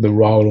about the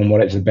role and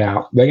what it's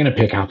about, they're going to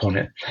pick up on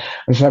it.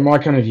 And so my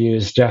kind of view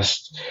is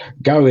just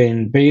go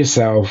in, be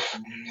yourself,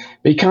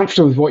 be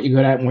comfortable with what you're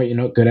good at and what you're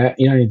not good at.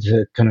 You don't need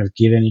to kind of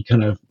give any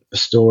kind of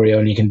story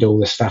on you can do all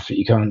the stuff that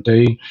you can't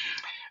do,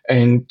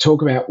 and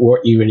talk about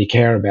what you really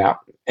care about.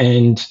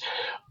 And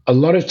a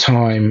lot of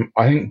time,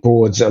 I think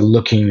boards are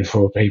looking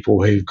for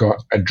people who've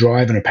got a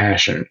drive and a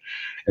passion.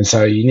 And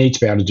so you need to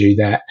be able to do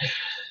that.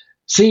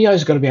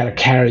 CEO's got to be able to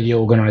carry the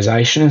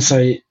organisation. And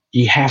so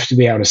you have to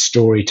be able to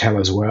story tell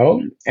as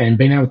well. And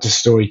being able to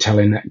story tell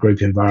in that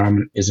group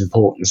environment is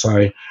important. So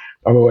I've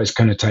always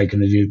kind of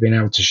taken the view being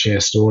able to share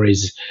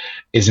stories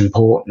is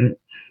important.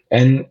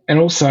 And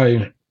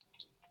also,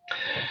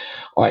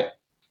 like,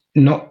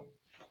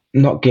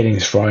 not getting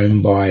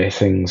thrown by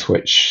things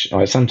which,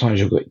 like, sometimes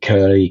you'll get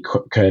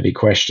curly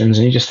questions,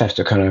 and you just have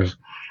to kind of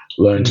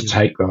learn to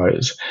take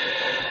those.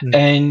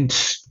 And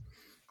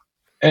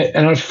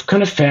I've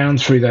kind of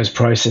found through those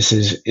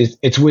processes,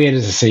 it's weird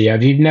as a CEO.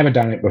 If you've never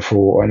done it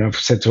before, and I've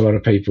said to a lot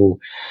of people,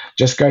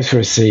 just go through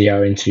a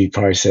CEO interview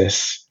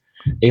process,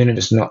 even if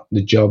it's not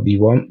the job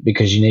you want,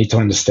 because you need to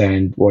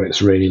understand what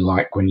it's really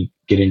like when you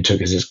get into it,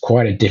 because it's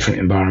quite a different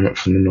environment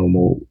from the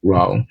normal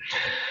role.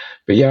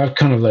 But yeah, I've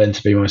kind of learned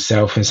to be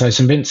myself. And so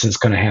St Vincent's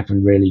kind of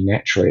happened really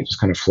naturally. It just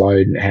kind of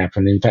flowed and it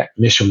happened. In fact,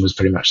 Mission was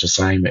pretty much the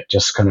same. It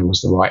just kind of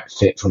was the right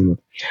fit from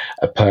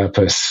a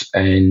purpose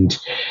and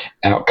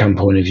outcome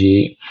point of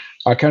view.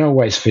 I kind of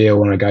always feel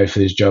when I go for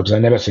these jobs, I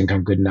never think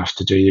I'm good enough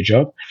to do the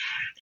job.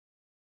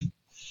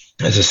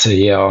 As a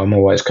CEO, I'm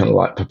always kind of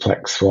like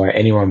perplexed why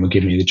anyone would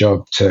give me the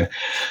job to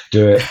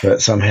do it, but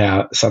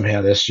somehow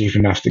they're stupid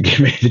enough to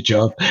give me the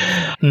job.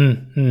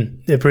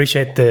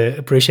 Appreciate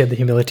the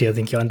humility. I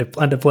think you're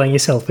underplaying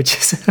yourself,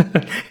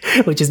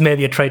 which is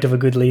maybe a trait of a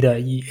good leader,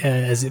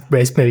 as it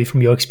raised maybe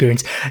from your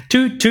experience.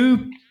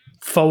 Two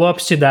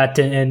follow-ups to that,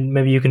 and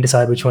maybe you can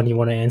decide which one you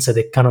want to answer.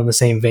 They're kind of in the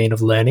same vein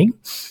of learning.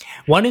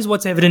 One is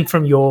what's evident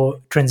from your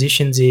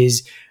transitions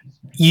is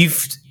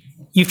you've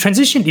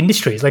transitioned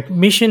industries, like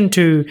Mission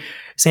to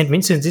St.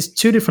 Vincent's. It's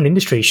 2 different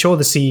industries. Sure,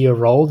 the CEO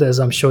role, there's,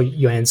 I'm sure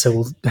your answer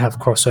will have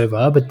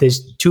crossover, but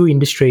there's 2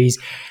 industries.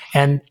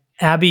 And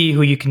Abby,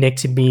 who you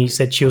connected me,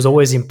 said she was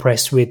always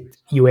impressed with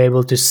you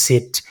able to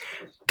sit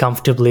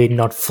comfortably,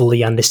 not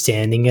fully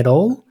understanding it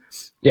all,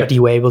 but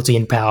you were able to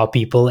empower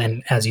people.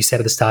 And as you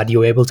said at the start, you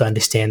were able to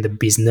understand the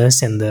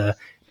business and the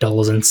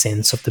dollars and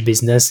cents of the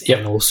business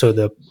and also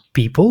the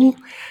people.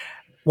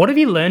 What have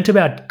you learned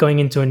about going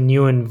into a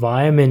new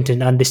environment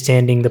and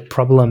understanding the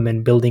problem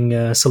and building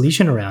a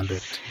solution around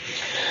it?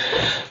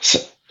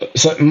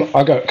 So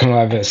I got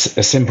kind of a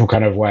simple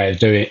kind of way of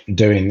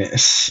doing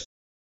this.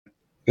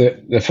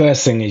 The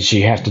first thing is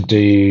you have to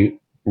do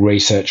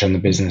research on the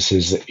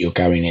businesses that you're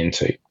going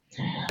into.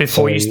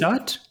 Before you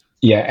start?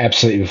 Yeah,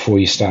 absolutely, before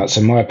you start.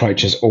 So my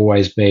approach has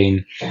always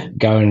been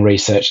go and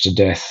research to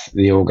death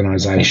the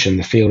organisation,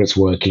 the field it's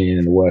working in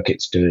and the work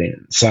it's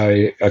doing.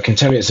 So I can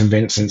tell you at St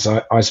Vincent's,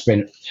 I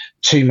spent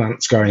 2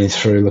 months going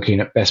through looking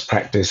at best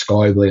practice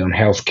globally on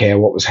healthcare,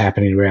 what was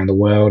happening around the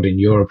world, in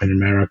Europe and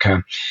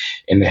America,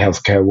 in the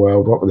healthcare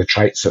world, what were the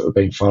traits that were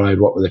being followed,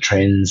 what were the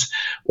trends,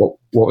 what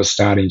was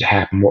starting to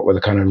happen, what were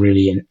the kind of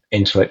really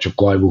intellectual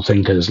global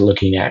thinkers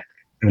looking at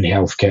in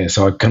healthcare.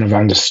 So I kind of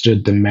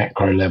understood the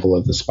macro level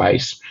of the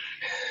space.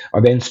 I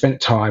then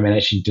spent time and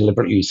actually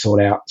deliberately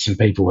sought out some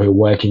people who are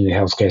working in the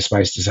healthcare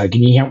space to say,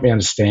 can you help me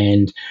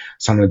understand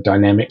some of the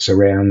dynamics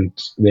around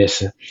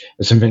this at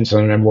St Vincent?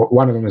 I remember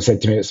one of them has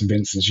said to me at St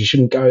Vincent's, you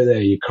shouldn't go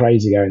there, you're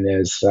crazy going there,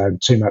 there's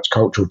too much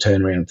cultural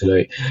turnaround to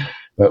do.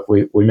 But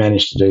we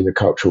managed to do the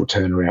cultural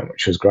turnaround,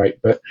 which was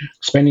great. But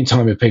spending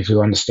time with people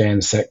who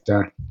understand the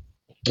sector,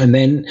 and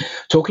then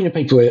talking to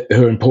people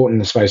who are important in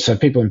the space, so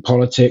people in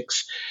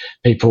politics,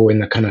 people in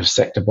the kind of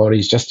sector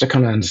bodies, just to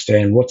kind of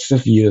understand what's the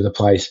view of the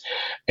place.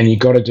 And you've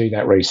got to do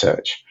that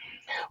research.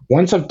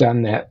 Once I've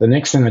done that, the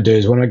next thing I do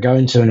is when I go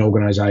into an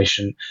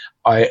organisation,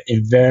 I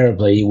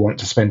invariably want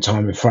to spend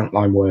time with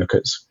frontline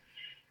workers.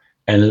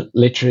 And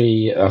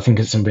literally, I think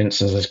at St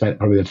Vincent's, I spent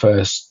probably the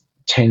first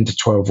 10 to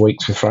 12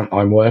 weeks with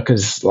frontline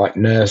workers like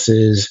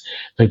nurses,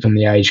 people in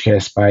the aged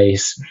care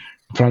space,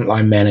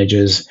 frontline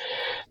managers,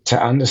 to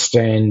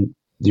understand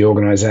the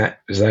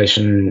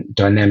organisation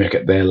dynamic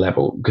at their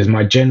level. Because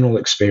my general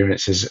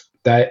experience is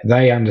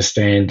they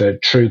understand the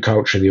true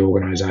culture of the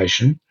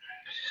organisation.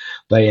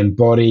 They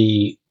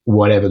embody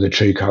whatever the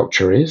true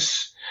culture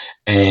is.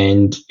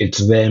 And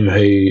it's them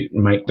who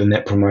make the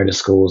net promoter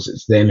scores.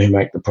 It's them who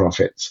make the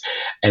profits.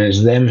 And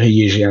it's them who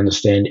usually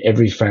understand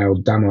every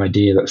failed, dumb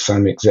idea that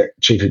some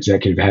chief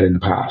executive had in the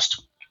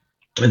past.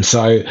 And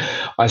so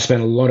I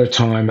spent a lot of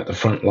time at the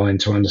front line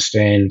to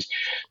understand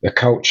the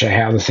culture,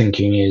 how the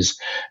thinking is,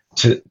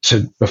 to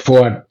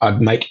before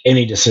I'd make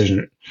any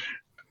decision,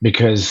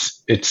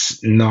 because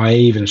it's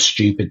naive and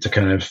stupid to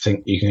kind of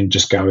think you can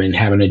just go in,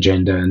 have an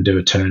agenda and do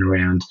a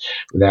turnaround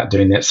without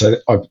doing that. So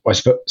I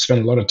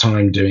spent a lot of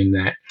time doing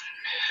that.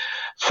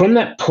 From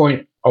that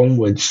point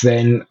onwards,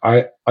 then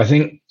I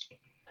think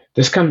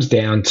this comes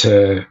down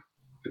to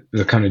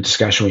the kind of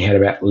discussion we had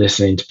about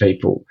listening to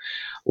people.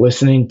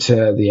 Listening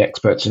to the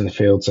experts in the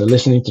field, so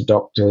listening to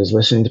doctors,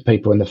 listening to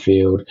people in the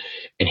field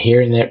and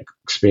hearing their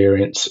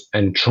experience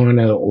and trying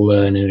to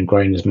learn and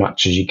ingrain as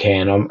much as you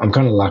can. I'm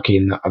kind of lucky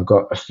in that I've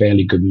got a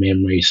fairly good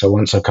memory, so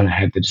once I kind of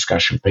had the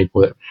discussion with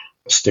people, it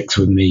sticks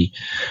with me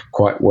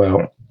quite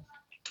well.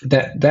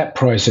 That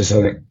process,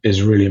 I think,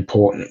 is really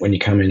important when you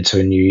come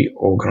into a new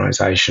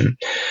organisation.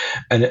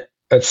 And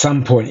at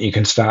some point you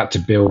can start to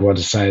build what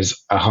I say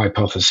is a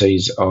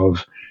hypothesis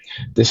of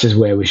this is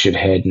where we should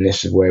head and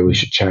this is where we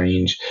should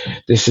change.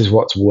 This is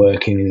what's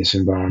working in this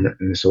environment,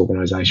 in this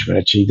organisation. But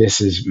actually, this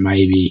is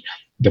maybe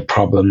the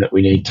problem that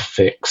we need to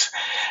fix.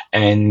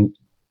 And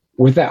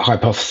with that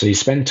hypothesis,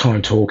 spend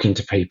time talking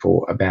to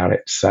people about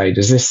it. Say,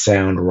 does this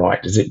sound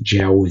right? Does it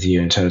gel with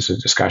you in terms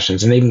of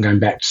discussions? And even going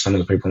back to some of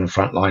the people on the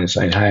front line and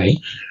saying, hey,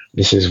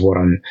 this is what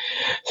I'm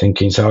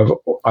thinking.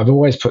 So I've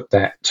always put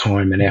that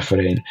time and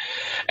effort in.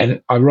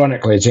 And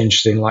ironically, it's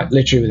interesting, like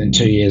literally within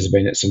 2 years of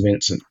being at St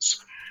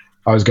Vincent's,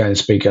 I was going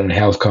to speak on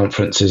health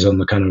conferences on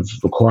the kind of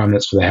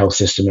requirements for the health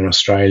system in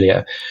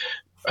Australia,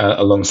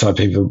 alongside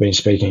people who've been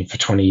speaking for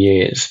 20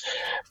 years.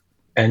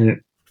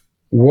 And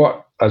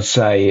what I'd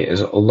say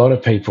is a lot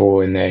of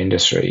people in their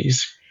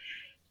industries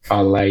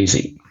are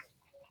lazy.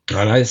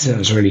 I know this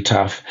sounds really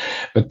tough,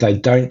 but they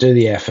don't do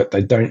the effort,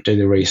 they don't do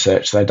the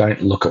research, they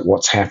don't look at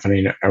what's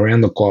happening around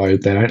the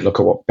globe, they don't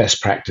look at what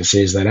best practice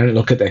is, they don't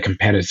look at their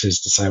competitors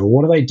to say, well,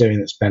 what are they doing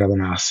that's better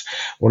than us?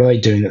 What are they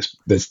doing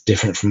that's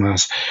different from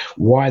us?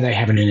 Why are they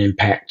having an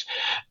impact?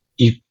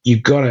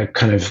 You've got to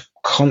kind of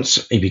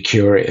constantly be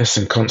curious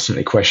and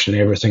constantly question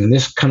everything. And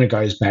this kind of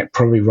goes back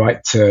probably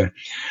right to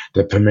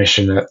the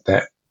permission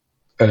that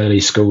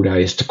early school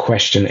days to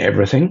question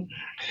everything.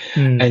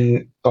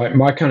 And like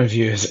my kind of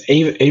view is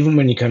even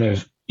when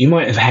you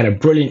might have had a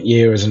brilliant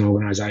year as an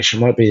organization,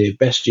 might be the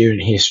best year in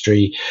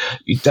history,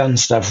 you've done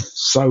stuff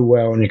so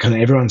well and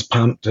everyone's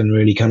pumped and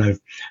really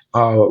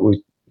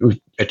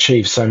we've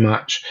achieved so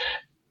much.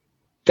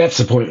 That's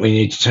the point we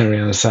need to turn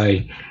around and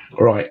say,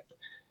 all right,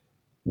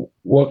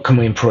 what can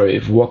we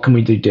improve? What can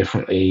we do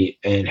differently?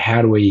 And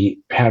how do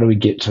we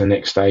get to the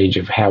next stage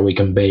of how we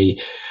can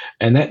be?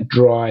 And that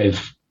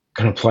drive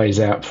kind of plays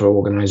out for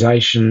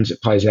organizations,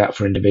 it plays out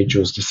for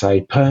individuals to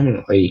say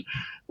permanently,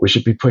 we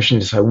should be pushing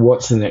to say,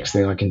 what's the next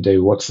thing I can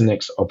do? What's the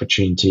next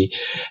opportunity?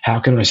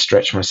 How can I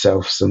stretch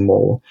myself some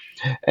more?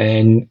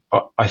 And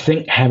I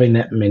think having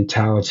that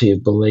mentality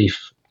of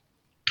belief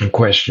and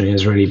questioning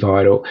is really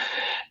vital.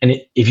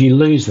 And if you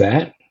lose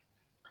that,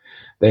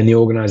 then the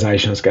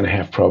organisation is going to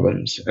have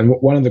problems. And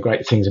one of the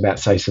great things about,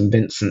 say, St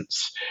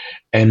Vincent's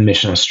and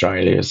Mission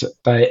Australia is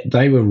that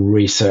they were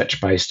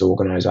research-based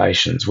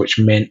organisations, which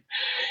meant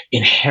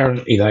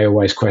inherently they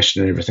always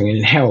questioned everything. And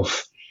in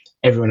health,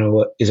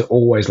 everyone is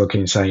always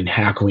looking and saying,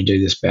 how can we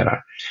do this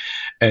better?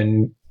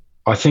 And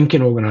I think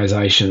in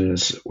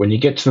organizations, when you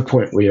get to the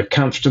point where you're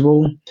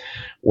comfortable,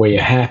 where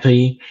you're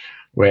happy,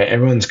 where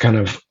everyone's kind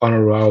of on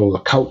a roll, the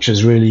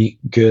culture's really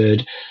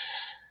good,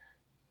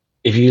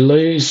 if you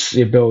lose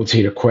the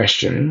ability to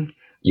question,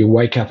 you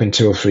wake up in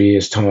 2 or 3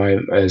 years'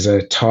 time as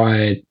a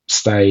tired,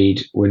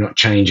 staid, we're not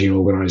changing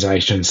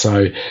organisation.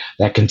 So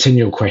that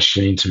continual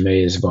questioning to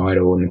me is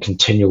vital, and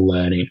continual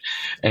learning.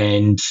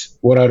 And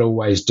what I'd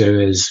always do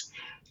is,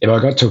 if I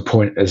got to a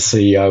point as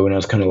CEO when I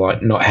was kind of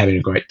like not having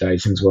a great day,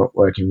 things weren't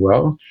working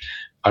well,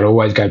 I'd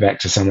always go back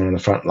to someone on the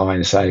front line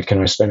and say,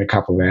 can I spend a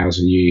couple of hours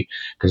with you?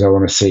 Because I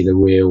want to see the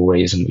real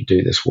reason we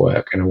do this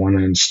work. And I want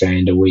to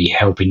understand, are we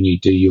helping you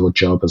do your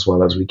job as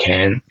well as we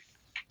can?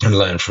 And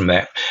learn from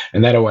that.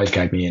 And that always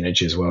gave me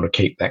energy as well to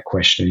keep that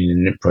questioning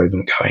and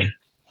improvement going.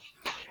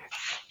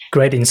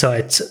 Great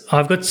insights.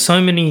 I've got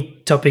so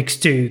many topics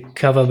to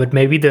cover, but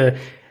maybe the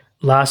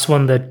last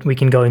one that we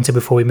can go into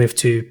before we move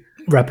to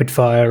rapid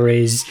fire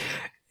is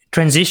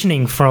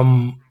transitioning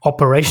from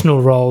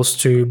operational roles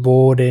to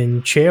board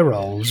and chair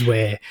roles,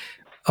 where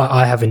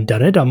I haven't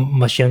done it. I'm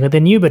much younger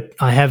than you, but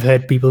I have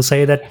heard people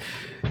say that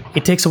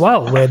it takes a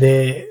while, where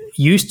they're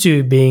used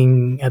to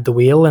being at the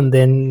wheel and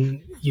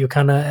then you're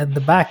kind of at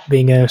the back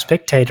being a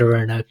spectator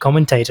and a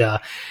commentator.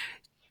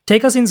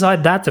 Take us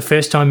inside that the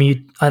first time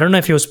I don't know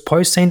if it was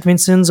post St.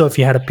 Vincent's or if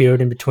you had a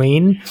period in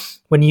between,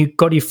 when you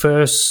got your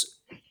first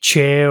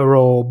chair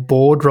or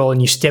board role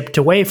and you stepped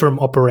away from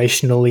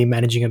operationally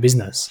managing a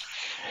business.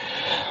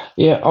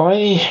 Yeah,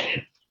 I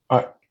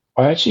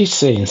actually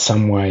see in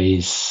some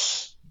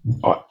ways,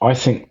 I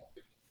think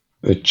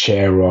the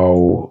chair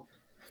role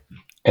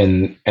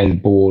and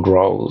board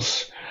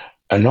roles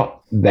are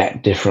not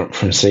that different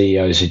from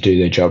CEOs who do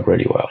their job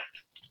really well.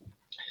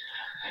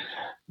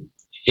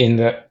 In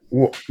that,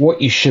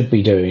 what you should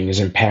be doing is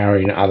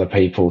empowering other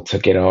people to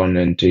get on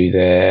and do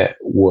their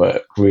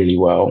work really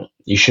well.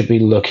 You should be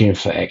looking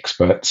for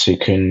experts who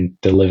can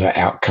deliver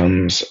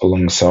outcomes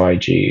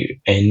alongside you,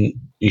 and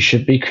you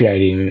should be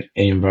creating an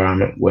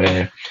environment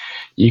where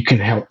you can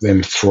help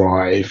them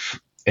thrive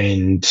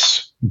and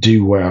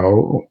do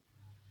well,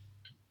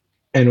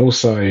 and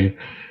also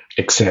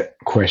accept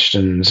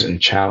questions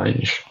and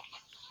challenge.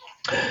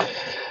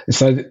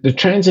 So the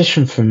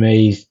transition for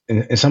me,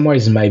 in some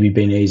ways, has maybe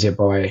been easier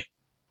by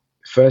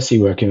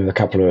firstly working with a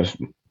couple of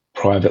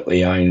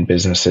privately owned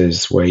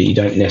businesses where you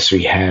don't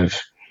necessarily have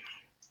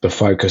the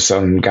focus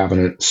on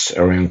governance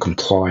around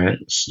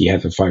compliance. You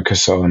have the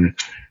focus on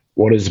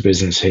what is the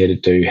business here to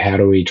do? How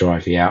do we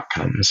drive the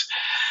outcomes?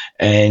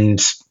 And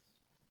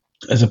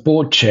as a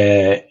board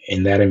chair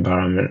in that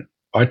environment,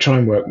 I try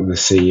and work with the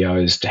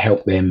CEOs to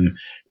help them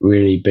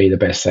really be the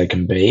best they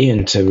can be,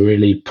 and to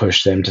really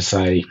push them to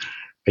say,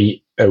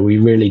 are we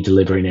really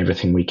delivering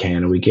everything we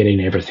can? Are we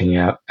getting everything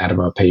out of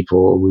our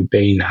people? Are we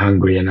being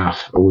hungry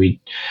enough? Are we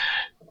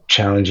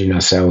challenging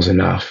ourselves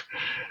enough?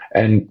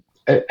 And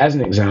as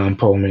an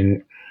example, I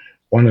mean,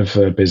 one of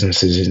the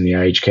businesses is in the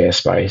aged care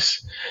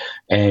space,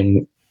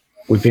 and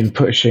we've been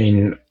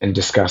pushing and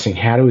discussing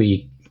how do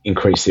we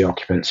increase the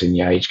occupants in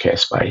the aged care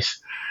space.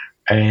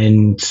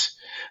 And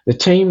the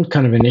team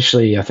kind of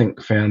initially, I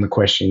think, found the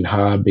question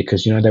hard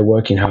because, they're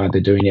working hard,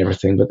 they're doing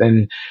everything, but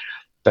then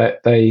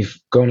they've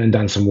gone and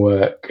done some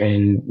work,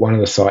 and one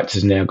of the sites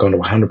has now gone to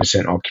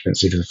 100%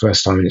 occupancy for the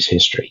first time in its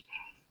history,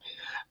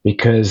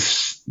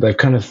 because they've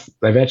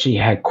actually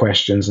had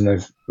questions, and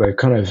they've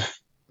kind of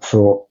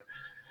thought,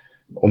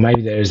 or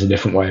maybe there is a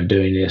different way of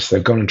doing this.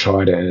 They've gone and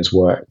tried it and it's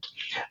worked.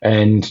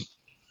 And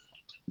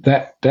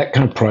that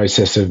kind of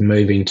process of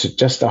moving to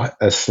just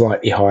a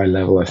slightly higher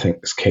level, I think,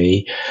 is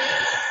key.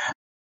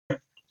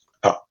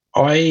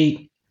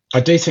 I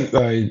do think,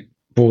 though,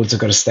 boards have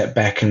got to step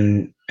back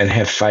and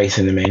have faith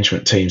in the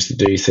management teams to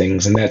do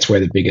things, and that's where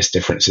the biggest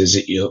difference is.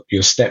 That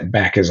your step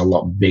back is a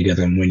lot bigger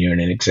than when you're in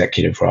an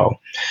executive role,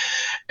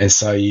 and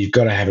so you've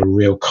got to have a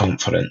real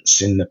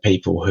confidence in the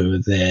people who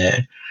are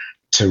there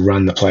to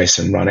run the place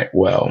and run it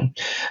well.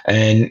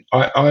 And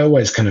I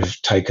always kind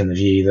of taken the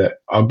view that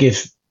I'll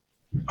give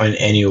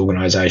any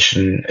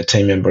organisation a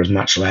team member as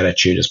much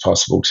latitude as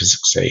possible to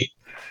succeed.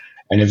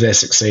 And if they're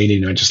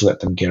succeeding, I just let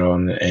them get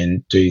on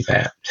and do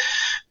that.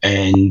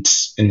 And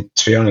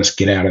to be honest,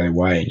 get out of their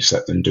way and just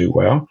let them do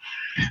well.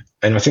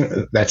 And I think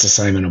that's the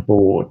same on a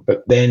board.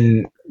 But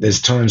then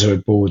there's times where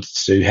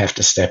boards do have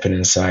to step in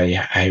and say,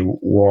 hey,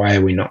 why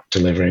are we not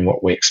delivering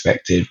what we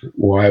expected?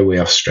 Why are we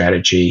off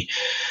strategy?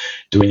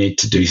 Do we need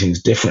to do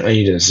things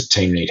differently? Does the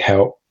team need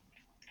help?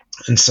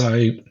 And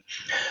so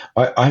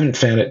I haven't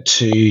found it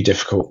too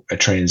difficult a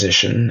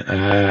transition.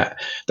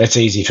 That's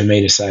easy for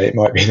me to say. It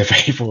might be the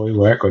people who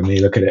work with me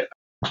look at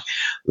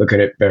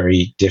it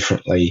very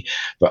differently.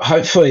 But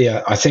hopefully,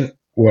 I think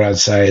what I'd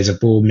say as a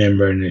board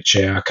member and a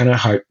chair, I kind of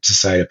hope to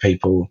say to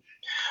people,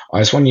 I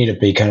just want you to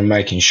be kind of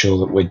making sure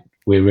that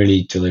we're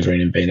really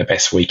delivering and being the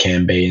best we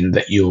can be, and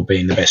that you're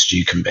being the best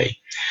you can be.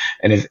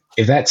 And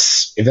if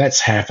that's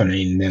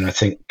happening, then I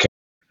think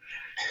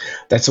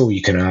that's all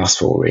you can ask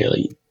for,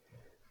 really.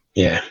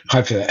 Yeah,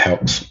 hopefully that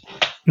helps.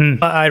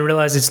 I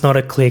realize it's not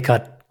a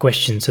clear-cut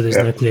question, so there's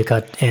no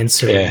clear-cut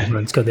answer. Yeah.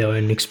 Everyone's got their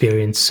own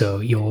experience, so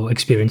your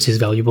experience is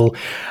valuable.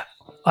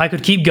 I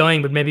could keep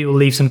going, but maybe we'll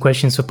leave some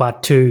questions for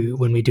part 2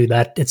 when we do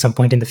that at some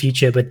point in the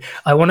future. But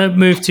I want to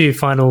move to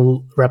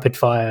final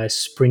rapid-fire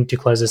sprint to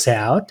close us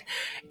out.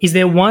 Is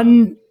there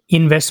one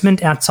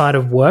investment outside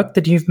of work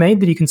that you've made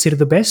that you consider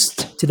the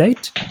best to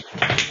date?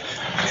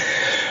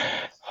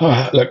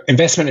 Look,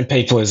 investment in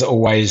people is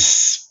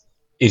always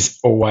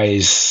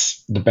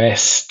the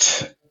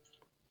best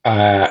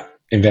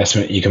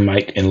investment you can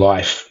make in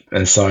life,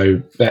 and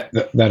so that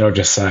I'll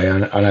just say.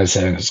 I know it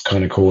sounds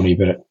kind of corny,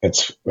 but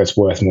it's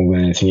worth more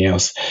than anything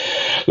else.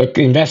 Look,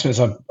 the investments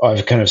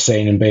I've kind of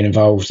seen and been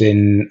involved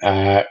in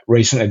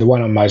recently, the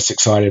one I'm most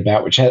excited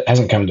about, which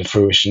hasn't come to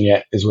fruition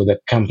yet, is with a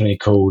company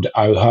called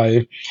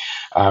Oho,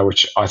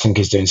 which I think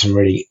is doing some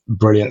really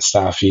brilliant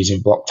stuff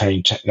using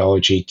blockchain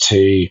technology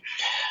to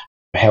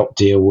help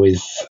deal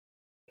with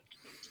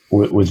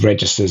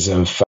registers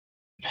of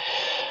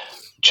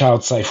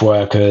child safe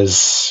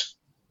workers,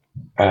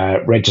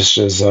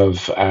 registers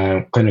of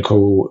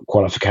clinical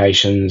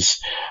qualifications.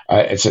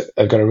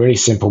 I've got a really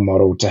simple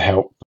model to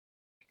help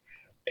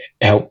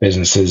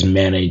businesses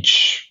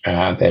manage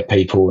their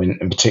people, and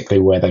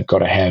particularly where they've got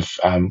to have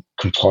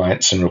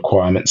compliance and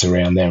requirements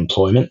around their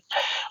employment.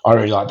 I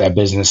really like that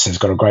business. It's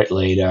got a great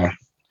leader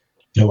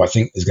who I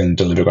think is going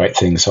to deliver great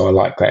things. So I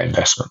like that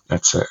investment.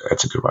 That's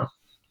a good one.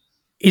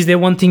 Is there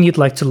one thing you'd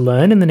like to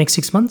learn in the next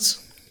 6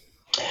 months?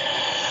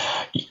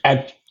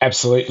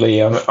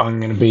 Absolutely. I'm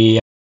going to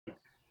be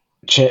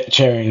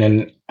chairing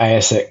an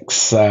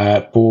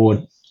ASX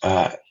board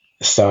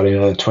starting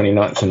on the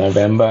 29th of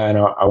November, and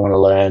I want to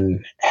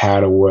learn how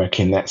to work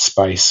in that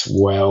space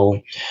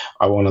well.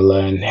 I want to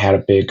learn how to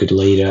be a good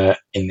leader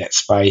in that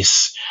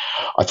space.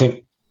 I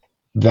think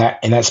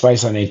that in that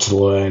space I need to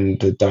learn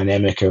the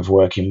dynamic of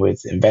working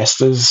with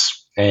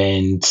investors,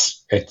 and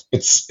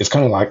it's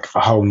kind of like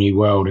a whole new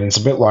world. And it's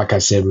a bit like I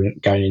said, when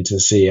going into the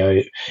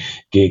CEO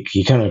gig,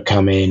 you kind of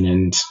come in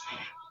and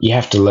you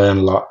have to learn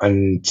a lot,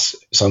 and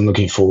so I'm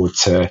looking forward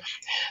to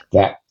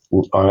that.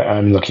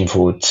 I'm looking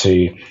forward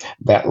to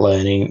that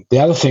learning. The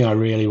other thing I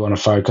really want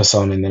to focus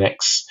on in the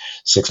next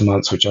 6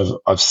 months, which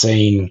I've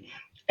seen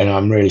and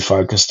I'm really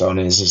focused on,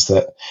 is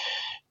that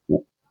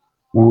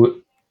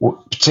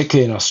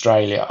particularly in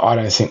Australia, I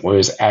don't think we're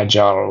as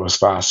agile or as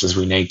fast as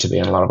we need to be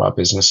in a lot of our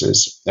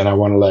businesses. And I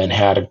want to learn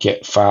how to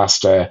get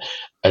faster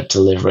at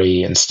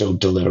delivery and still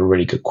deliver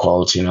really good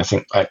quality. And I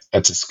think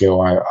that's a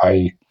skill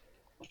I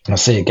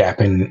see a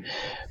gap in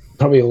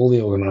probably all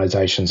the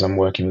organisations I'm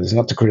working with. It's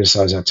not to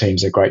criticise our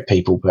teams; they're great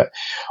people, but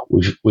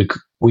we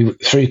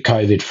through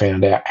COVID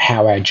found out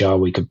how agile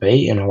we could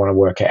be, and I want to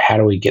work out how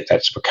do we get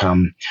that to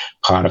become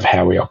part of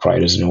how we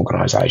operate as an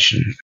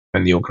organisation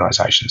and the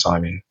organisations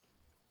I'm in.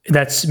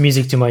 That's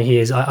music to my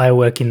ears. I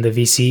work in the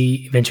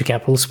VC venture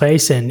capital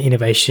space, and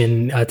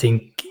innovation. I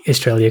think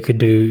Australia could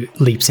do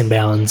leaps and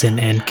bounds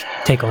and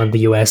take on the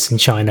US and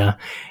China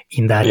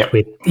in that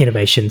with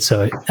innovation.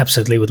 So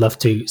absolutely would love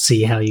to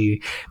see how you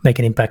make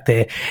an impact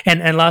there.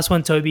 And last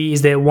one, Toby,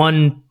 is there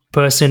one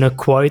person or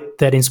quote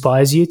that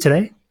inspires you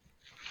today?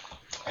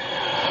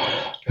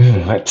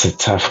 That's a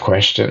tough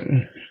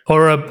question.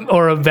 Or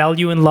a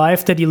value in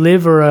life that you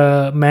live, or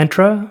a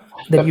mantra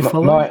that you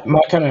follow?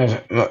 My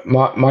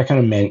kind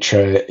of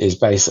mantra is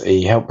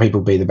basically help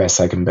people be the best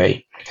they can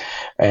be.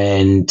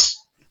 And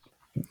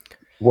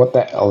what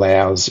that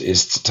allows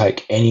is to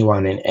take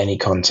anyone in any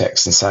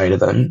context and say to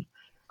them,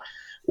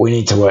 we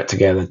need to work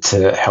together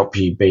to help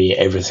you be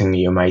everything that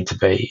you're made to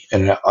be.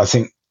 And I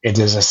think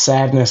there's a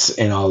sadness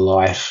in our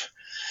life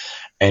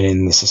and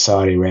in the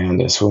society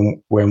around us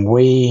when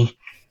we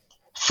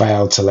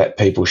fail to let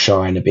people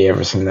shine to be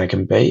everything they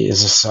can be.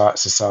 As a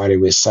society,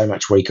 we're so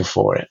much weaker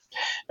for it.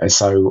 And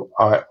so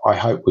I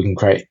hope we can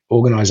create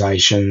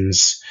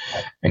organisations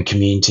and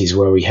communities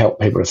where we help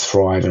people to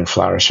thrive and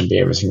flourish and be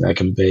everything they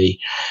can be.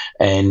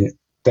 And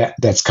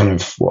that's kind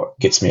of what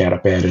gets me out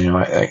of bed, and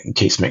it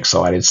keeps me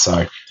excited.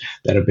 So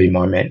that'll be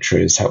my mantra,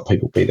 is help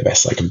people be the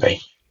best they can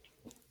be.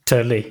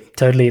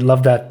 Totally.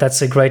 Love that.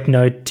 That's a great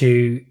note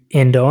to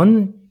end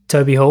on.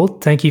 Toby Hall,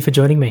 thank you for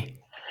joining me.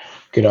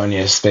 Good on you.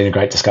 It's been a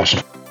great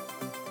discussion.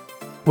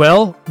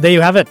 Well, there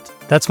you have it.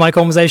 That's my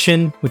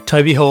conversation with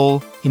Toby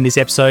Hall in this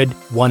episode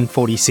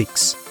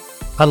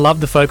 146. I love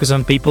the focus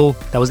on people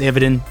that was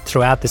evident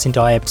throughout this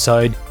entire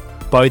episode,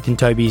 both in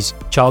Toby's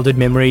childhood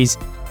memories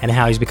and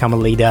how he's become a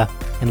leader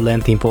and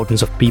learned the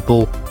importance of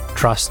people,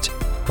 trust,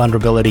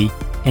 vulnerability,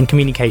 and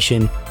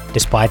communication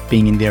despite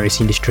being in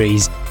various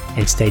industries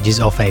and stages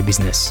of a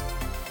business.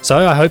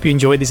 So I hope you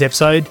enjoyed this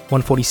episode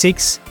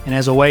 146, and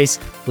as always,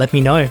 let me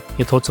know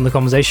your thoughts on the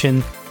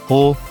conversation.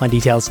 All my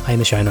details are in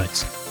the show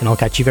notes, and I'll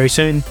catch you very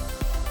soon